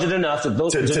intelligent enough to know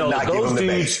that those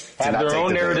dudes have their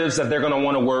own narratives that they're going to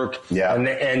want to work. Yeah.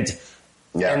 And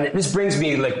this brings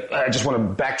me, I just want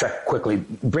to backtrack quickly,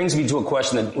 brings me to a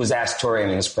question that was asked Torian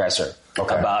in his presser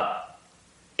about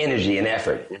energy and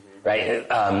effort, right?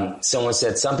 Someone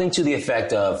said something to the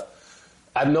effect of,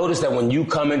 I've noticed that when you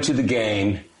come into the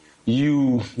game,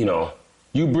 you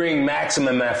bring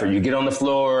maximum effort. You get on the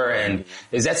floor, and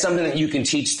is that something that you can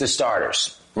teach the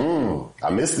starters? I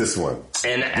missed this one.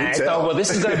 And I thought, well, this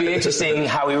is going to be interesting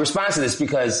how he responds to this,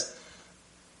 because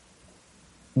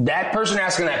that person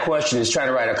asking that question is trying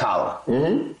to write a column.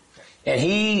 Mm-hmm. And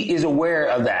he is aware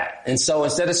of that. And so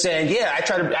instead of saying, I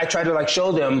try to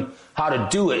show them how to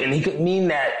do it. And he could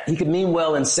mean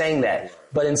well in saying that.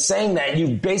 But in saying that,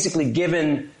 you've basically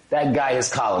given that guy his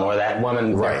column, or that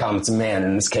woman, their column, it's a man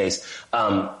in this case.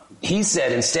 He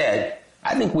said instead,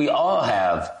 I think we all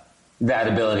have that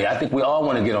ability. I think we all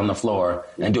want to get on the floor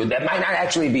and do it. That might not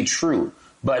actually be true,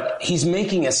 but he's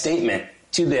making a statement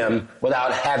to them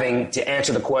without having to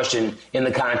answer the question in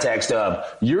the context of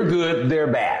you're good, they're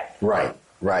bad. Right.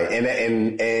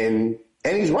 And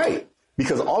he's right,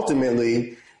 because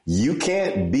ultimately you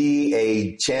can't be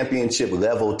a championship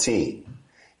level team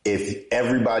if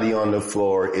everybody on the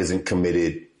floor isn't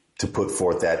committed to put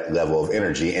forth that level of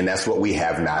energy. And that's what we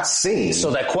have not seen.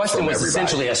 So that question was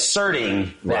essentially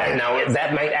asserting that. Right. Now,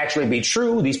 that might actually be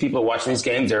true. These people are watching these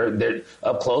games. They're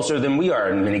up closer than we are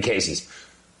in many cases.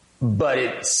 But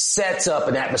it sets up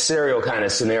an adversarial kind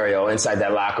of scenario inside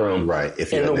that locker room. Right.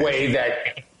 In the way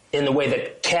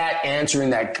that Cat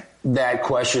answering that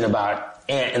question about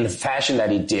Ant in the fashion that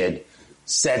he did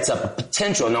sets up a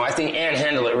potential. No, I think Ant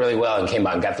handled it really well and came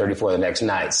out and got 34 the next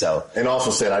night. So, and also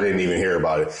said I didn't even hear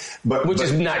about it, which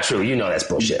is not true. You know that's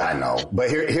bullshit. I know, but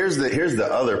here's the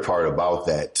other part about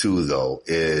that too, though,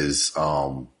 is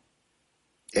and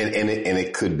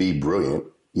it could be brilliant.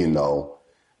 You know,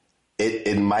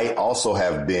 it might also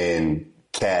have been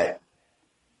Cat,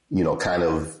 you know, kind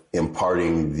of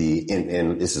imparting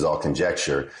and this is all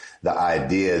conjecture, the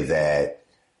idea that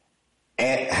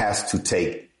Ant has to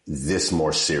take this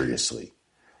more seriously.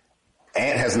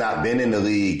 Ant has not been in the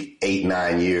league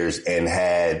 8-9 years and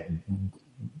had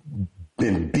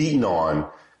been beaten on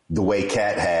the way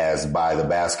Cat has by the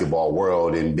basketball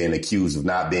world and been accused of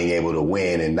not being able to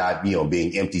win and not, you know,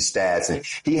 being empty stats. And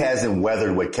he hasn't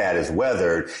weathered what Cat has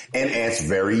weathered. And Ant's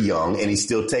very young, and he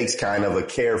still takes kind of a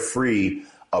carefree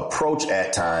approach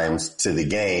at times to the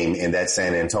game. In that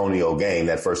San Antonio game,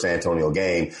 that first San Antonio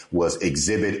game was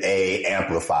Exhibit A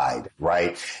amplified,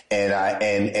 right?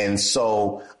 And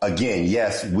so again,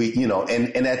 yes, we, you know,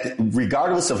 and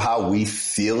regardless of how we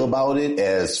feel about it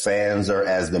as fans or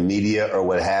as the media or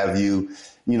what have you,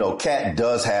 you know, Cat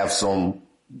does have some,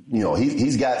 you know,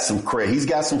 he's got some cred. He's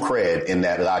got some cred in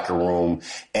that locker room.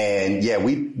 And yeah,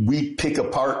 we pick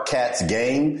apart Cat's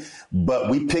game, but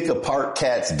we pick apart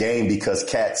Cat's game because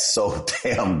Cat's so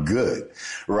damn good.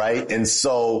 Right. And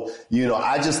so, you know,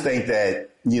 I just think that,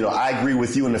 you know, I agree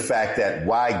with you in the fact that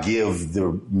why give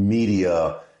the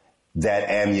media that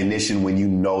ammunition when you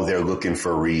know they're looking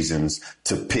for reasons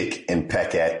to pick and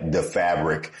peck at the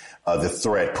fabric, the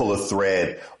thread, pull a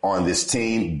thread on this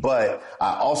team. But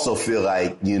I also feel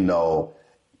like, you know,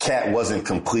 Cat wasn't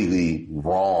completely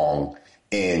wrong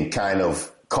in kind of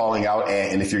calling out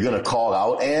Ant. And if you're going to call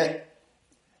out Ant,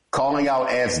 calling out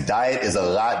Ant's diet is a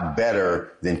lot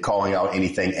better than calling out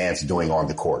anything Ant's doing on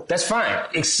the court. That's fine,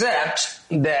 except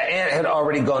that Ant had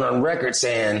already gone on record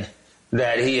saying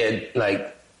that he had,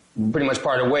 like, pretty much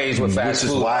parted ways with fast food.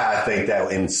 Which is why I think that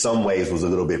in some ways was a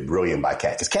little bit brilliant by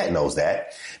Cat, because Cat knows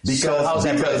that. Because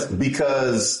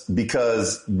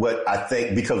what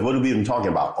have we been talking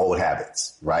about? Old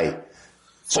habits, right?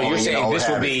 So you're saying this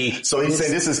would be... So he's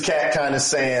saying this is Cat kind of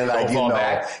saying, like, you know,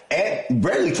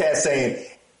 Ant saying,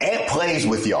 Ant plays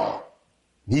with y'all.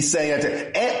 He's saying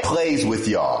that Ant plays with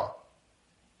y'all.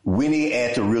 We need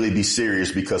Ant to really be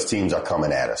serious because teams are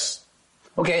coming at us.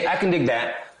 Okay, I can dig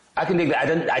that. I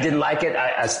didn't like it.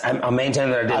 I'm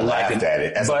maintaining that I didn't like it. I laughed at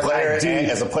it.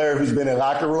 As a player who's been in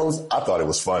locker rooms, I thought it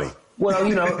was funny. Well,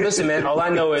 you know, listen, man, all I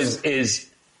know is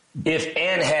if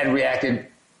Ant had reacted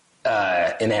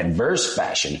in adverse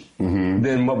fashion,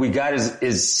 then what we got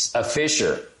is a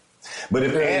Fisher. But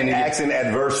if Ant acts in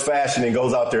adverse fashion and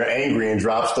goes out there angry and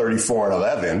drops 34 and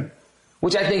 11...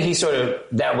 Which I think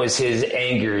that was his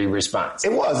angry response.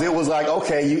 It was like,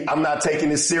 okay, I'm not taking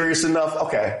this serious enough.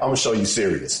 Okay, I'm going to show you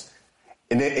serious.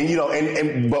 And then, you know,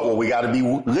 but what we got to be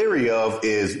leery of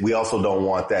is we also don't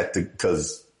want that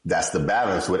because that's the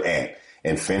balance with Ant.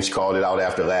 And Finch called it out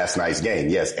after last night's game.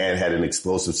 Yes, Ant had an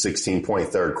explosive 16-point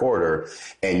third quarter.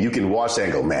 And you can watch that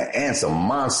and go, man, Ant's a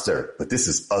monster. But this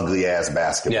is ugly ass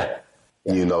basketball. Yeah.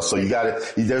 You know, so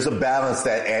there's a balance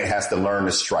that Ant has to learn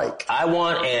to strike. I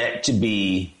want Ant to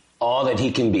be all that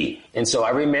he can be. And so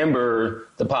I remember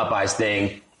the Popeyes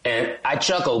thing and I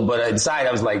chuckled, but inside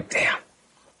I was like, damn,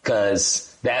 because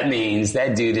that means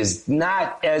that dude is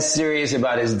not as serious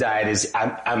about his diet as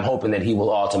I'm hoping that he will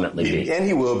ultimately be. And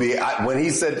he will be. When he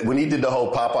did the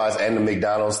whole Popeyes and the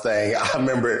McDonald's thing, I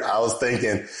remember I was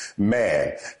thinking,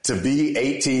 man, to be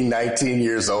 18, 19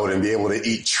 years old and be able to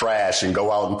eat trash and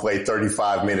go out and play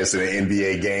 35 minutes in an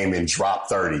NBA game and drop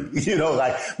 30, you know,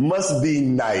 like must be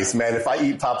nice, man. If I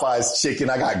eat Popeyes chicken,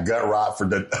 I got gut rot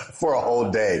for a whole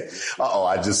day.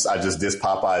 I just dissed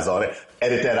Popeyes on it.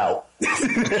 Edit that out.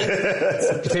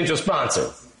 Potential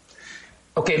sponsor.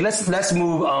 Okay, let's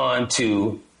move on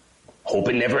to Hope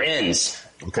It Never Ends.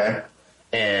 Okay.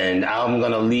 And I'm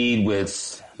going to lead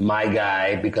with my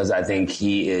guy because I think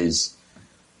he is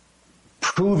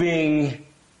proving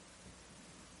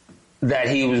that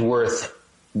he was worth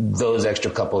those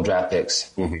extra couple draft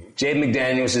picks. Jaden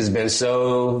McDaniels has been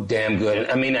so damn good.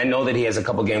 I mean, I know that he has a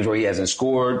couple games where he hasn't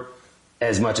scored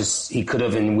as much as he could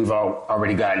have, and we've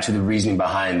already gotten to the reasoning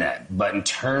behind that. But in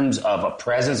terms of a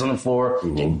presence on the floor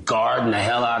and guarding the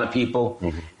hell out of people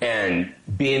and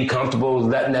being comfortable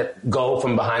letting that go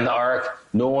from behind the arc,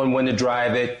 knowing when to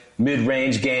drive it,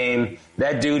 mid-range game,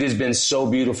 that dude has been so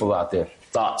beautiful out there.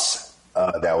 Thoughts?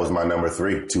 That was my number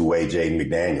 3, two-way Jaden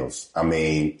McDaniels. I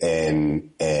mean,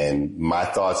 and my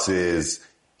thoughts is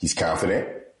he's confident.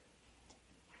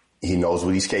 He knows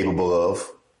what he's capable of.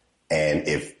 And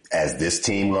as this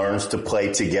team learns to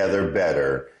play together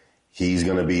better, he's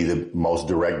going to be the most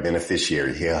direct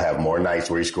beneficiary. He'll have more nights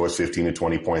where he scores 15 to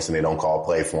 20 points and they don't call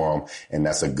play for him. And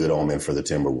that's a good omen for the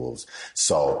Timberwolves.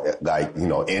 So, like, you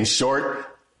know, in short,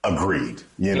 agreed.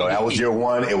 You know, that was your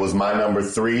 1. It was my number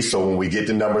 3. So when we get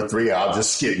to number 3, I'll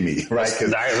just skip me, right?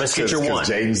 Let's get your 1.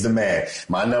 Jaden's the man.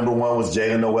 My number 1 was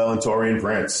Jalen Noel and Taurean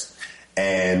Prince.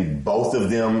 And both of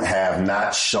them have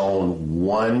not shown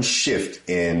one shift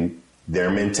in their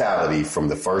mentality from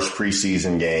the first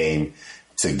preseason game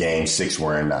to game 6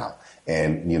 we're in now.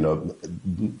 And, you know,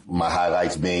 my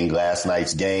highlights being last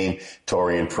night's game,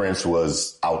 Taurean Prince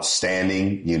was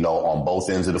outstanding, you know, on both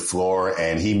ends of the floor.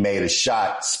 And he made a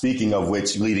shot, speaking of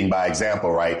which, leading by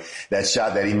example, right? That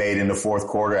shot that he made in the fourth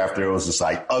quarter after it was just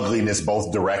like ugliness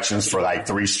both directions for like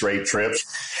 3 straight trips.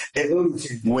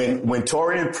 When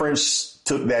Taurean Prince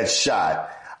took that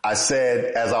shot, I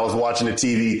said, as I was watching the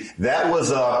TV, that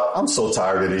was I'm so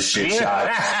tired of this shit shot.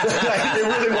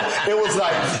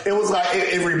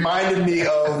 It reminded me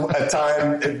of a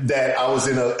time that I was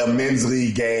in a men's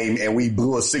league game and we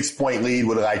blew a 6-point lead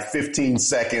with like 15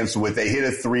 seconds they hit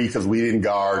a 3 because we didn't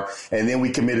guard. And then we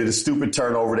committed a stupid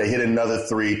turnover. They hit another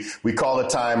 3. We call a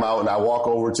timeout and I walk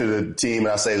over to the team and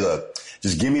I say, look,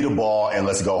 just give me the ball and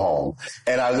let's go home.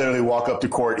 And I literally walk up the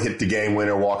court, hit the game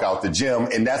winner, walk out the gym.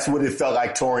 And that's what it felt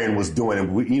like Taurean was doing.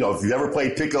 And we, you know, if you've ever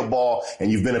played pickup ball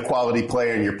and you've been a quality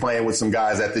player and you're playing with some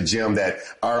guys at the gym that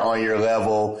aren't on your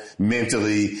level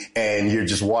mentally and you're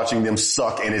just watching them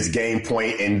suck and it's game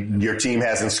point and your team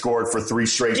hasn't scored for 3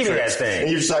 straight trips. And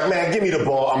you're just like, man, give me the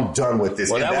ball. I'm done with this.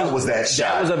 Well, and that was that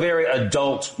shot. That was a very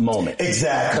adult moment.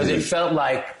 Exactly. Because it felt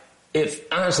like,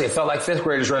 honestly, it felt like 5th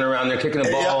graders running around there kicking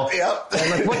the ball. Yep.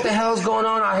 And like, what the hell's going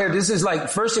on out here? This is like,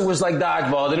 first it was like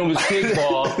dodgeball, then it was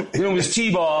kickball, then it was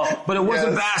t-ball, but it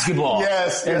wasn't basketball.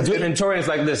 Yes. And Torian's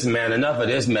like, listen, man, enough of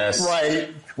this mess.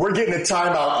 Right. We're getting a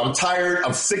timeout. I'm tired.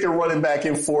 I'm sick of running back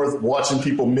and forth, watching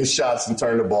people miss shots and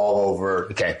turn the ball over.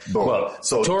 Okay. Boom. Well,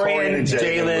 so Taurean and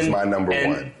Jalen was my number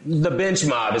 1. The bench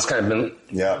mob has kind of been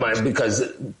mine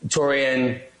because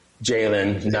Taurean,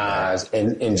 Jalen, Nas,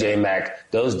 and J-Mac,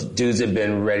 those dudes have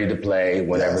been ready to play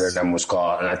whenever their number was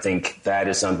called. And I think that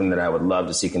is something that I would love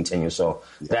to see continue. So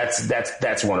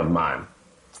that's one of mine.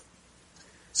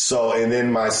 So, and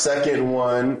then my second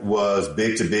one was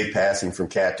big to big passing from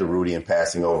Cat to Rudy and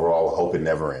passing overall. Hope it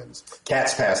never ends.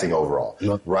 Cat's passing overall,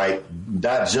 right?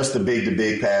 Not just the big to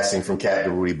big passing from Cat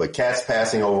to Rudy, but Cat's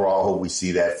passing overall. Hope we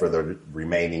see that for the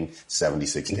remaining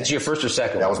 76 games. Is your first or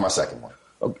second one? That was my second one.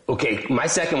 Okay, my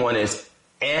second one is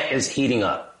Ant is heating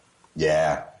up.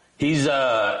 Yeah. He's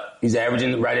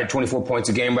averaging right at 24 points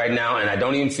a game right now, and I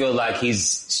don't even feel like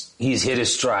he's hit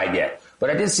his stride yet. But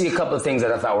I did see a couple of things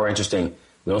that I thought were interesting.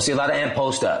 We don't see a lot of Ant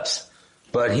post-ups,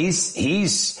 but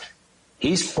he's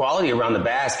quality around the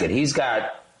basket. He's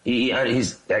that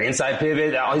inside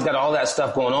pivot. He's got all that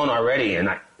stuff going on already, and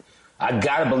I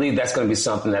gotta believe that's going to be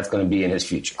something that's going to be in his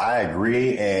future. I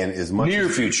agree, and as much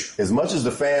as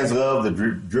the fans love the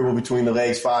dribble between the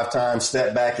legs 5 times,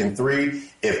 step back in 3,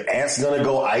 if Ant's going to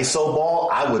go ISO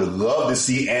ball, I would love to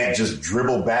see Ant just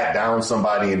dribble back down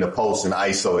somebody in the post and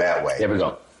ISO that way. There we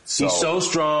go. So, he's so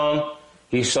strong.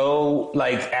 He's so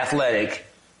athletic.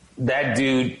 That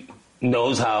dude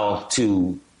knows how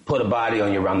to put a body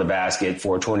on you around the basket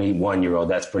for a 21-year-old.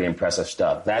 That's pretty impressive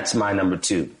stuff. That's my number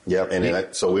 2. Yep.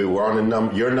 And so we were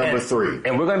on your number 3.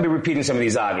 And we're going to be repeating some of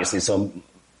these, obviously. So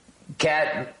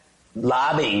Cat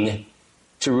lobbing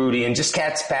to Rudy and just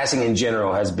Cat's passing in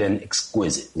general has been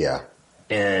exquisite. Yeah.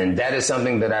 And that is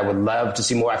something that I would love to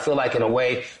see more. I feel like in a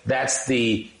way that's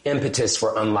the impetus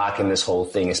for unlocking this whole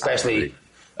thing, especially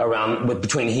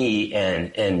between he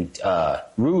and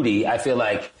Rudy. I feel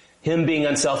like him being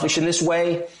unselfish in this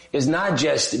way is not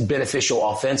just beneficial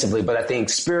offensively, but I think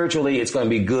spiritually it's going to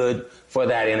be good for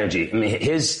that energy. I mean,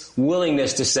 his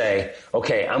willingness to say,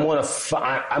 okay, I'm going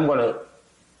to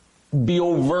be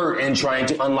overt in trying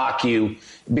to unlock you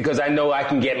because I know I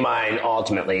can get mine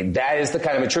ultimately. That is the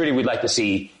kind of maturity we'd like to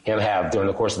see him have during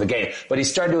the course of the game. But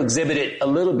he's started to exhibit it a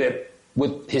little bit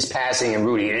with his passing and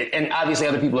Rudy. And obviously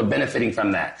other people are benefiting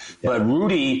from that. Yeah. But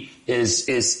Rudy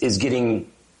is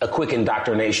getting a quick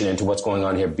indoctrination into what's going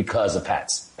on here because of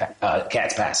Cat's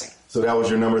passing. So that was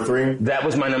your number 3? That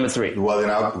was my number 3. Well,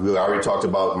 then we already talked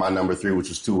about my number 3, which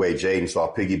was two-way Jaden. So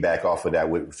I'll piggyback off of that,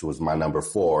 which was my number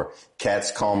 4.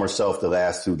 Cat's calm herself the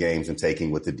last 2 games and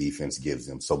taking what the defense gives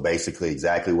him. So basically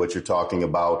exactly what you're talking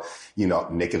about. You know,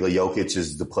 Nikola Jokic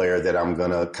is the player that I'm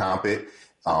going to comp it.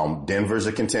 Denver's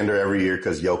a contender every year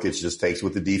because Jokic just takes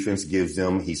what the defense gives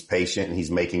him. He's patient and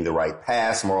he's making the right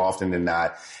pass more often than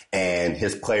not. And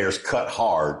his players cut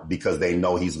hard because they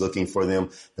know he's looking for them.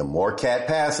 The more Cat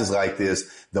passes like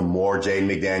this, the more Jaden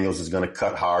McDaniels is going to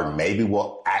cut hard. Maybe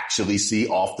we'll actually see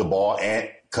off the ball and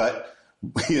cut,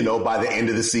 you know, by the end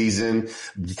of the season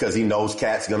because he knows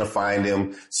Cat's going to find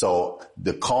him. So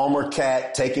the calmer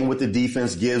Cat taking what the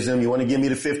defense gives him. You want to give me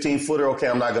the 15-footer? Okay,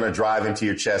 I'm not going to drive into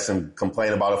your chest and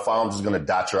complain about a foul. I'm just going to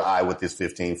dot your eye with this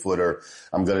 15-footer.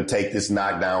 I'm going to take this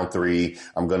knockdown 3.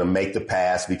 I'm going to make the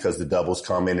pass because the double's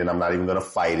coming and I'm not even going to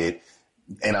fight it.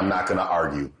 And I'm not going to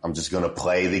argue. I'm just going to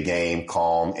play the game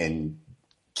calm and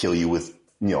kill you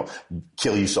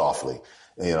softly.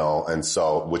 You know, and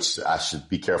so, which I should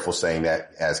be careful saying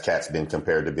that as Cat's been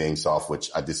compared to being soft, which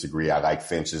I disagree. I like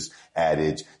Finch's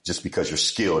adage, just because you're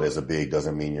skilled as a big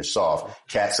doesn't mean you're soft.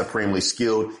 Cat's supremely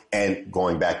skilled, and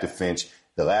going back to Finch,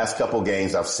 the last couple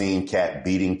games I've seen Cat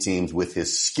beating teams with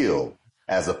his skill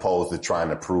as opposed to trying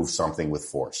to prove something with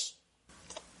force.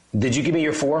 Did you give me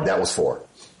your 4? That was 4.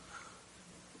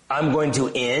 I'm going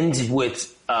to end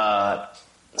with,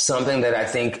 something that I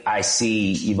think I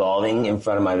see evolving in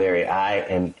front of my very eye.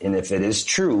 And if it is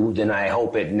true, then I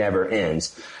hope it never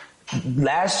ends.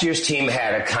 Last year's team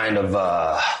had a kind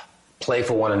of play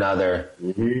for one another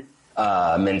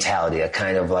mentality, a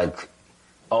kind of like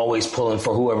always pulling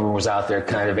for whoever was out there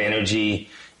kind of energy.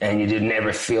 And you didn't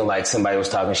ever feel like somebody was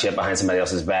talking shit behind somebody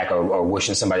else's back or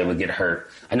wishing somebody would get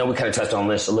hurt. I know we kind of touched on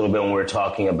this a little bit when we were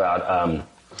talking about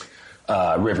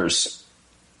Rivers,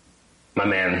 my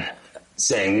man,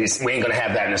 saying we ain't going to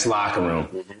have that in this locker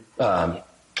room.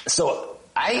 So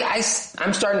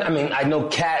I'm starting, I mean, I know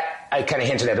Cat, I kind of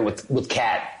hinted at it with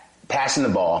Cat passing the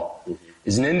ball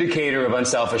is an indicator of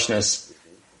unselfishness.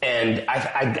 And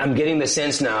I'm getting the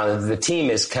sense now that the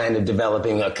team is kind of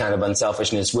developing a kind of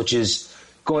unselfishness, which is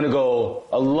going to go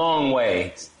a long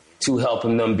way to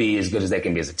helping them be as good as they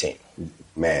can be as a team.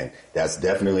 Man, that's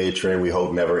definitely a trend we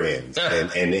hope never ends.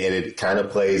 And it kind of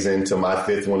plays into my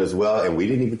 5th one as well. And we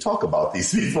didn't even talk about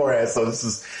these beforehand. So this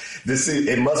is,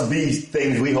 it must be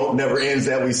things we hope never ends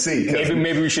that we see.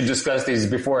 Maybe we should discuss these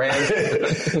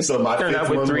beforehand. So my Turn 5th out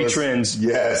with one 3 was, trends.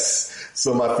 Yes.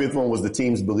 So my 5th one was the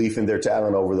team's belief in their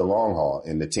talent over the long haul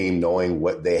and the team knowing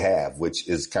what they have, which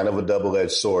is kind of a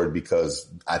double-edged sword because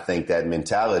I think that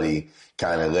mentality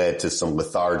kind of led to some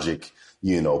lethargic,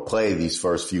 play these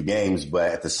first few games.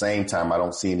 But at the same time, I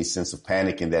don't see any sense of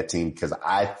panic in that team because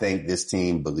I think this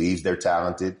team believes they're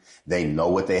talented. They know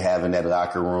what they have in that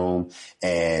locker room.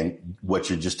 And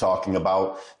what you're just talking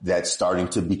about, that's starting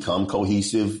to become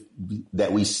cohesive,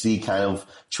 that we see kind of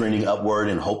trending upward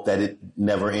and hope that it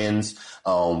never ends.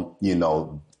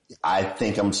 I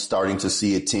think I'm starting to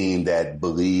see a team that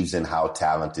believes in how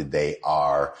talented they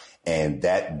are, and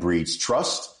that breeds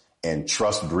trust. And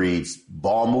trust breeds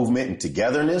ball movement and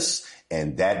togetherness,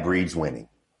 and that breeds winning.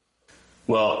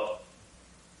 Well,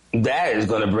 that is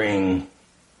going to bring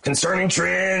Concerning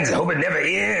Trends, I Hope It Never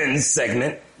Ends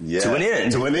segment to an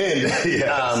end. To an end,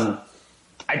 yes.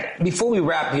 Before we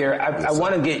wrap here, I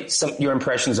want to get your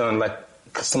impressions on like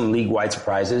some league-wide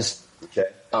surprises. Okay.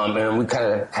 And we kind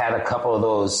of had a couple of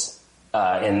those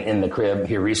in the crib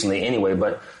here recently anyway,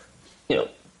 but,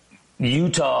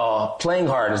 Utah playing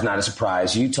hard is not a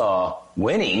surprise. Utah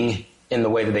winning in the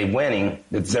way that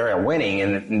they're winning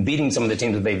and beating some of the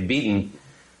teams that they've beaten,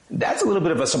 that's a little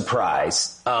bit of a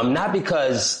surprise. Not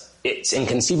because it's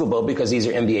inconceivable, because these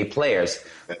are NBA players,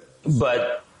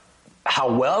 but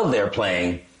how well they're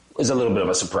playing is a little bit of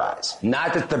a surprise.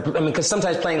 Not that because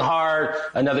sometimes playing hard,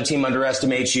 another team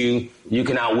underestimates you. You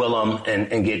can outwill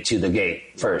them and get to the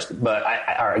gate first,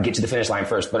 or get to the finish line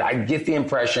first. But I get the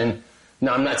impression.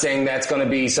 Now, I'm not saying that's going to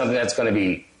be something that's going to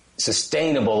be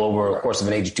sustainable over the course of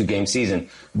an 82-game season,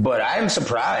 but I'm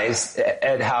surprised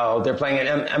at how they're playing.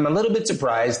 And I'm a little bit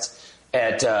surprised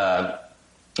at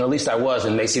least I was,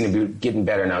 and they seem to be getting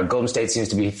better now. Golden State seems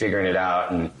to be figuring it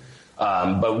out. And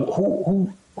but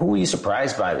who were you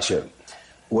surprised by this year?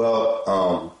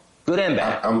 Well, Good and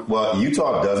bad. Well,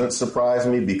 Utah doesn't surprise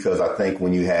me because I think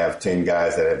when you have 10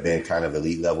 guys that have been kind of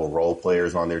elite level role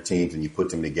players on their teams and you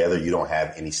put them together, you don't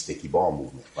have any sticky ball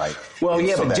movement, right? Well, and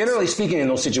yeah, so but generally speaking, in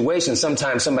those situations,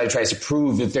 sometimes somebody tries to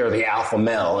prove that they're the alpha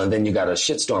male, and then you got a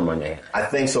shitstorm on your hands. I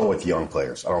think so with young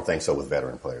players. I don't think so with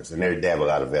veteran players, and they have a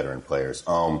lot of veteran players.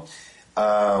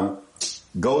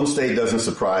 Golden State doesn't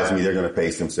surprise me. They're going to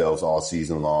pace themselves all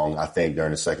season long. I think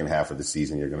during the second half of the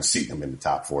season, you're going to see them in the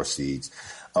top 4 seeds.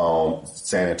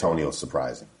 San Antonio is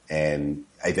surprising, and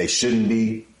they shouldn't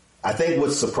be. I think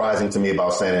what's surprising to me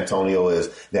about San Antonio is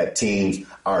that teams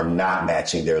are not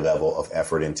matching their level of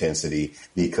effort intensity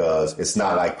because it's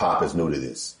not like Pop is new to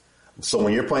this. So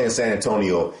when you're playing San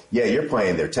Antonio, yeah, you're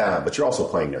playing their talent, but you're also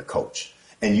playing their coach.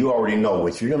 And you already know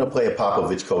if you're going to play a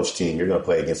Popovich coach team, you're going to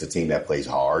play against a team that plays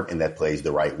hard and that plays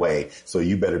the right way. So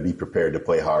you better be prepared to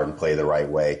play hard and play the right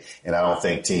way. And I don't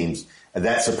think teams,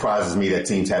 that surprises me that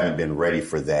teams haven't been ready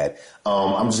for that.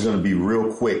 I'm just going to be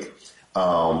real quick.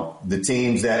 The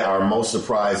teams that are most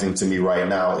surprising to me right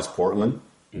now is Portland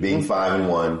being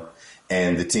 5-1.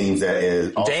 And the teams that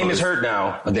is also Dame is hurt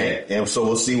now. Dame. And so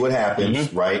we'll see what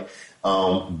happens, right?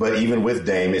 But even with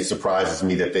Dame, it surprises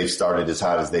me that they've started as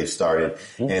hot as they've started.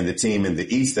 And the team in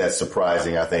the East that's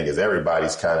surprising, I think, is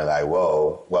everybody's kind of like,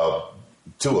 whoa. Well,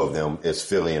 2 of them is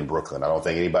Philly and Brooklyn. I don't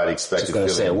think anybody expected Philly.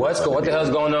 Say, what the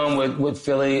hell's going on with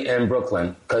Philly and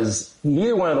Brooklyn? Because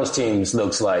neither one of those teams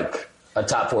looks like a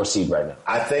top 4 seed right now.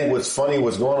 I think what's going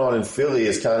on in Philly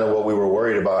is kind of what we were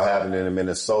worried about happening in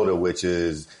Minnesota, which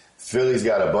is Philly's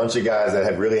got a bunch of guys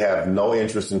that really have no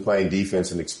interest in playing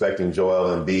defense and expecting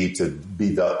Joel Embiid to be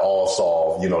the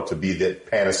all-solve, to be the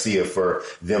panacea for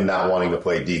them not wanting to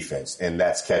play defense. And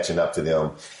that's catching up to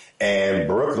them. And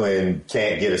Brooklyn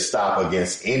can't get a stop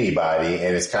against anybody.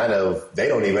 And it's kind of, they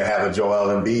don't even have a Joel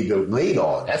Embiid to lean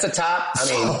on. That's a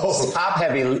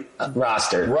top-heavy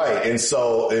roster. Right. And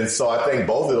so I think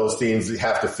both of those teams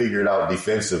have to figure it out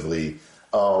defensively.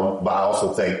 But I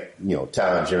also think,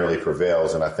 talent generally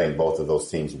prevails, and I think both of those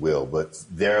teams will. But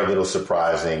they're a little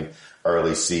surprising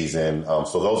early season.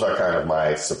 So those are kind of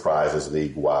my surprises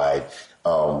league-wide.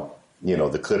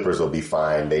 The Clippers will be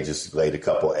fine. They just laid a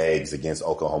couple eggs against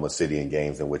Oklahoma City in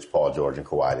games in which Paul George and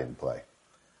Kawhi didn't play.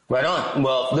 Right on.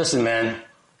 Well, listen, man,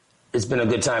 it's been a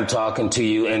good time talking to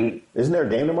you. And isn't there a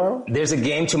game tomorrow? There's a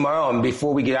game tomorrow. And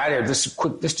before we get out of here,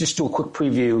 let's just do a quick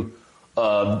preview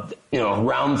of,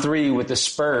 round 3 with the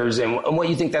Spurs and what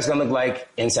you think that's going to look like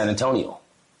in San Antonio.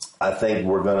 I think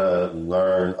we're going to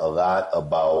learn a lot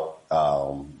about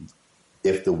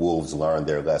if the Wolves learn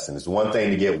their lesson. It's one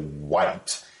thing to get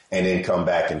wiped and then come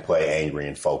back and play angry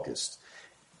and focused.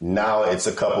 Now it's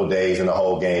a couple days and a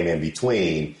whole game in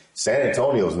between. San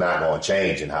Antonio's not going to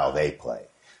change in how they play.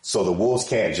 So the Wolves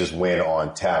can't just win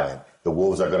on talent. The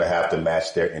Wolves are going to have to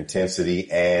match their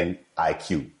intensity and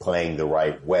IQ, playing the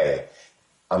right way.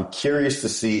 I'm curious to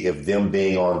see if them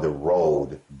being on the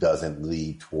road doesn't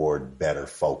lead toward better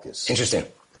focus. Interesting.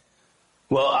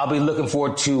 Well, I'll be looking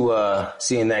forward to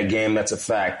seeing that game. That's a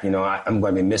fact. I'm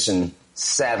going to be missing,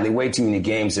 sadly, way too many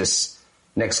games this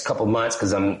next couple months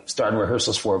because I'm starting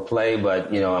rehearsals for a play. But,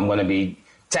 I'm going to be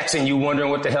texting you wondering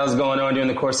what the hell's going on during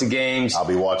the course of games. I'll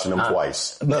be watching them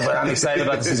twice. But I'm excited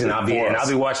about the season. I'll be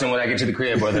watching them when I get to the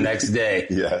crib or the next day.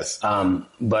 Yes.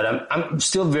 But I'm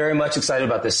still very much excited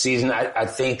about this season. I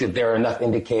think that there are enough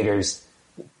indicators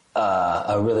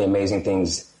of really amazing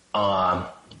things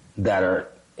that are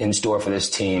in store for this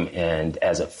team. And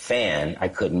as a fan, I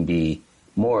couldn't be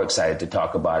more excited to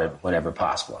talk about it whenever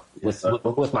possible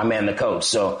with my man, the coach.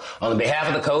 So on behalf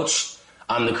of the coach,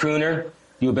 I'm the Crooner.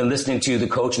 You've been listening to The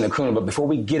Coach and The Crooner. But before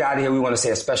we get out of here, we want to say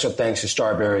a special thanks to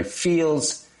Strawberry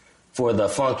Fields for the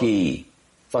funky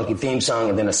theme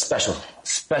song. And then a special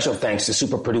thanks to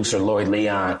super producer Lloyd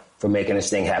Leon for making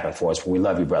this thing happen for us. We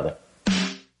love you, brother.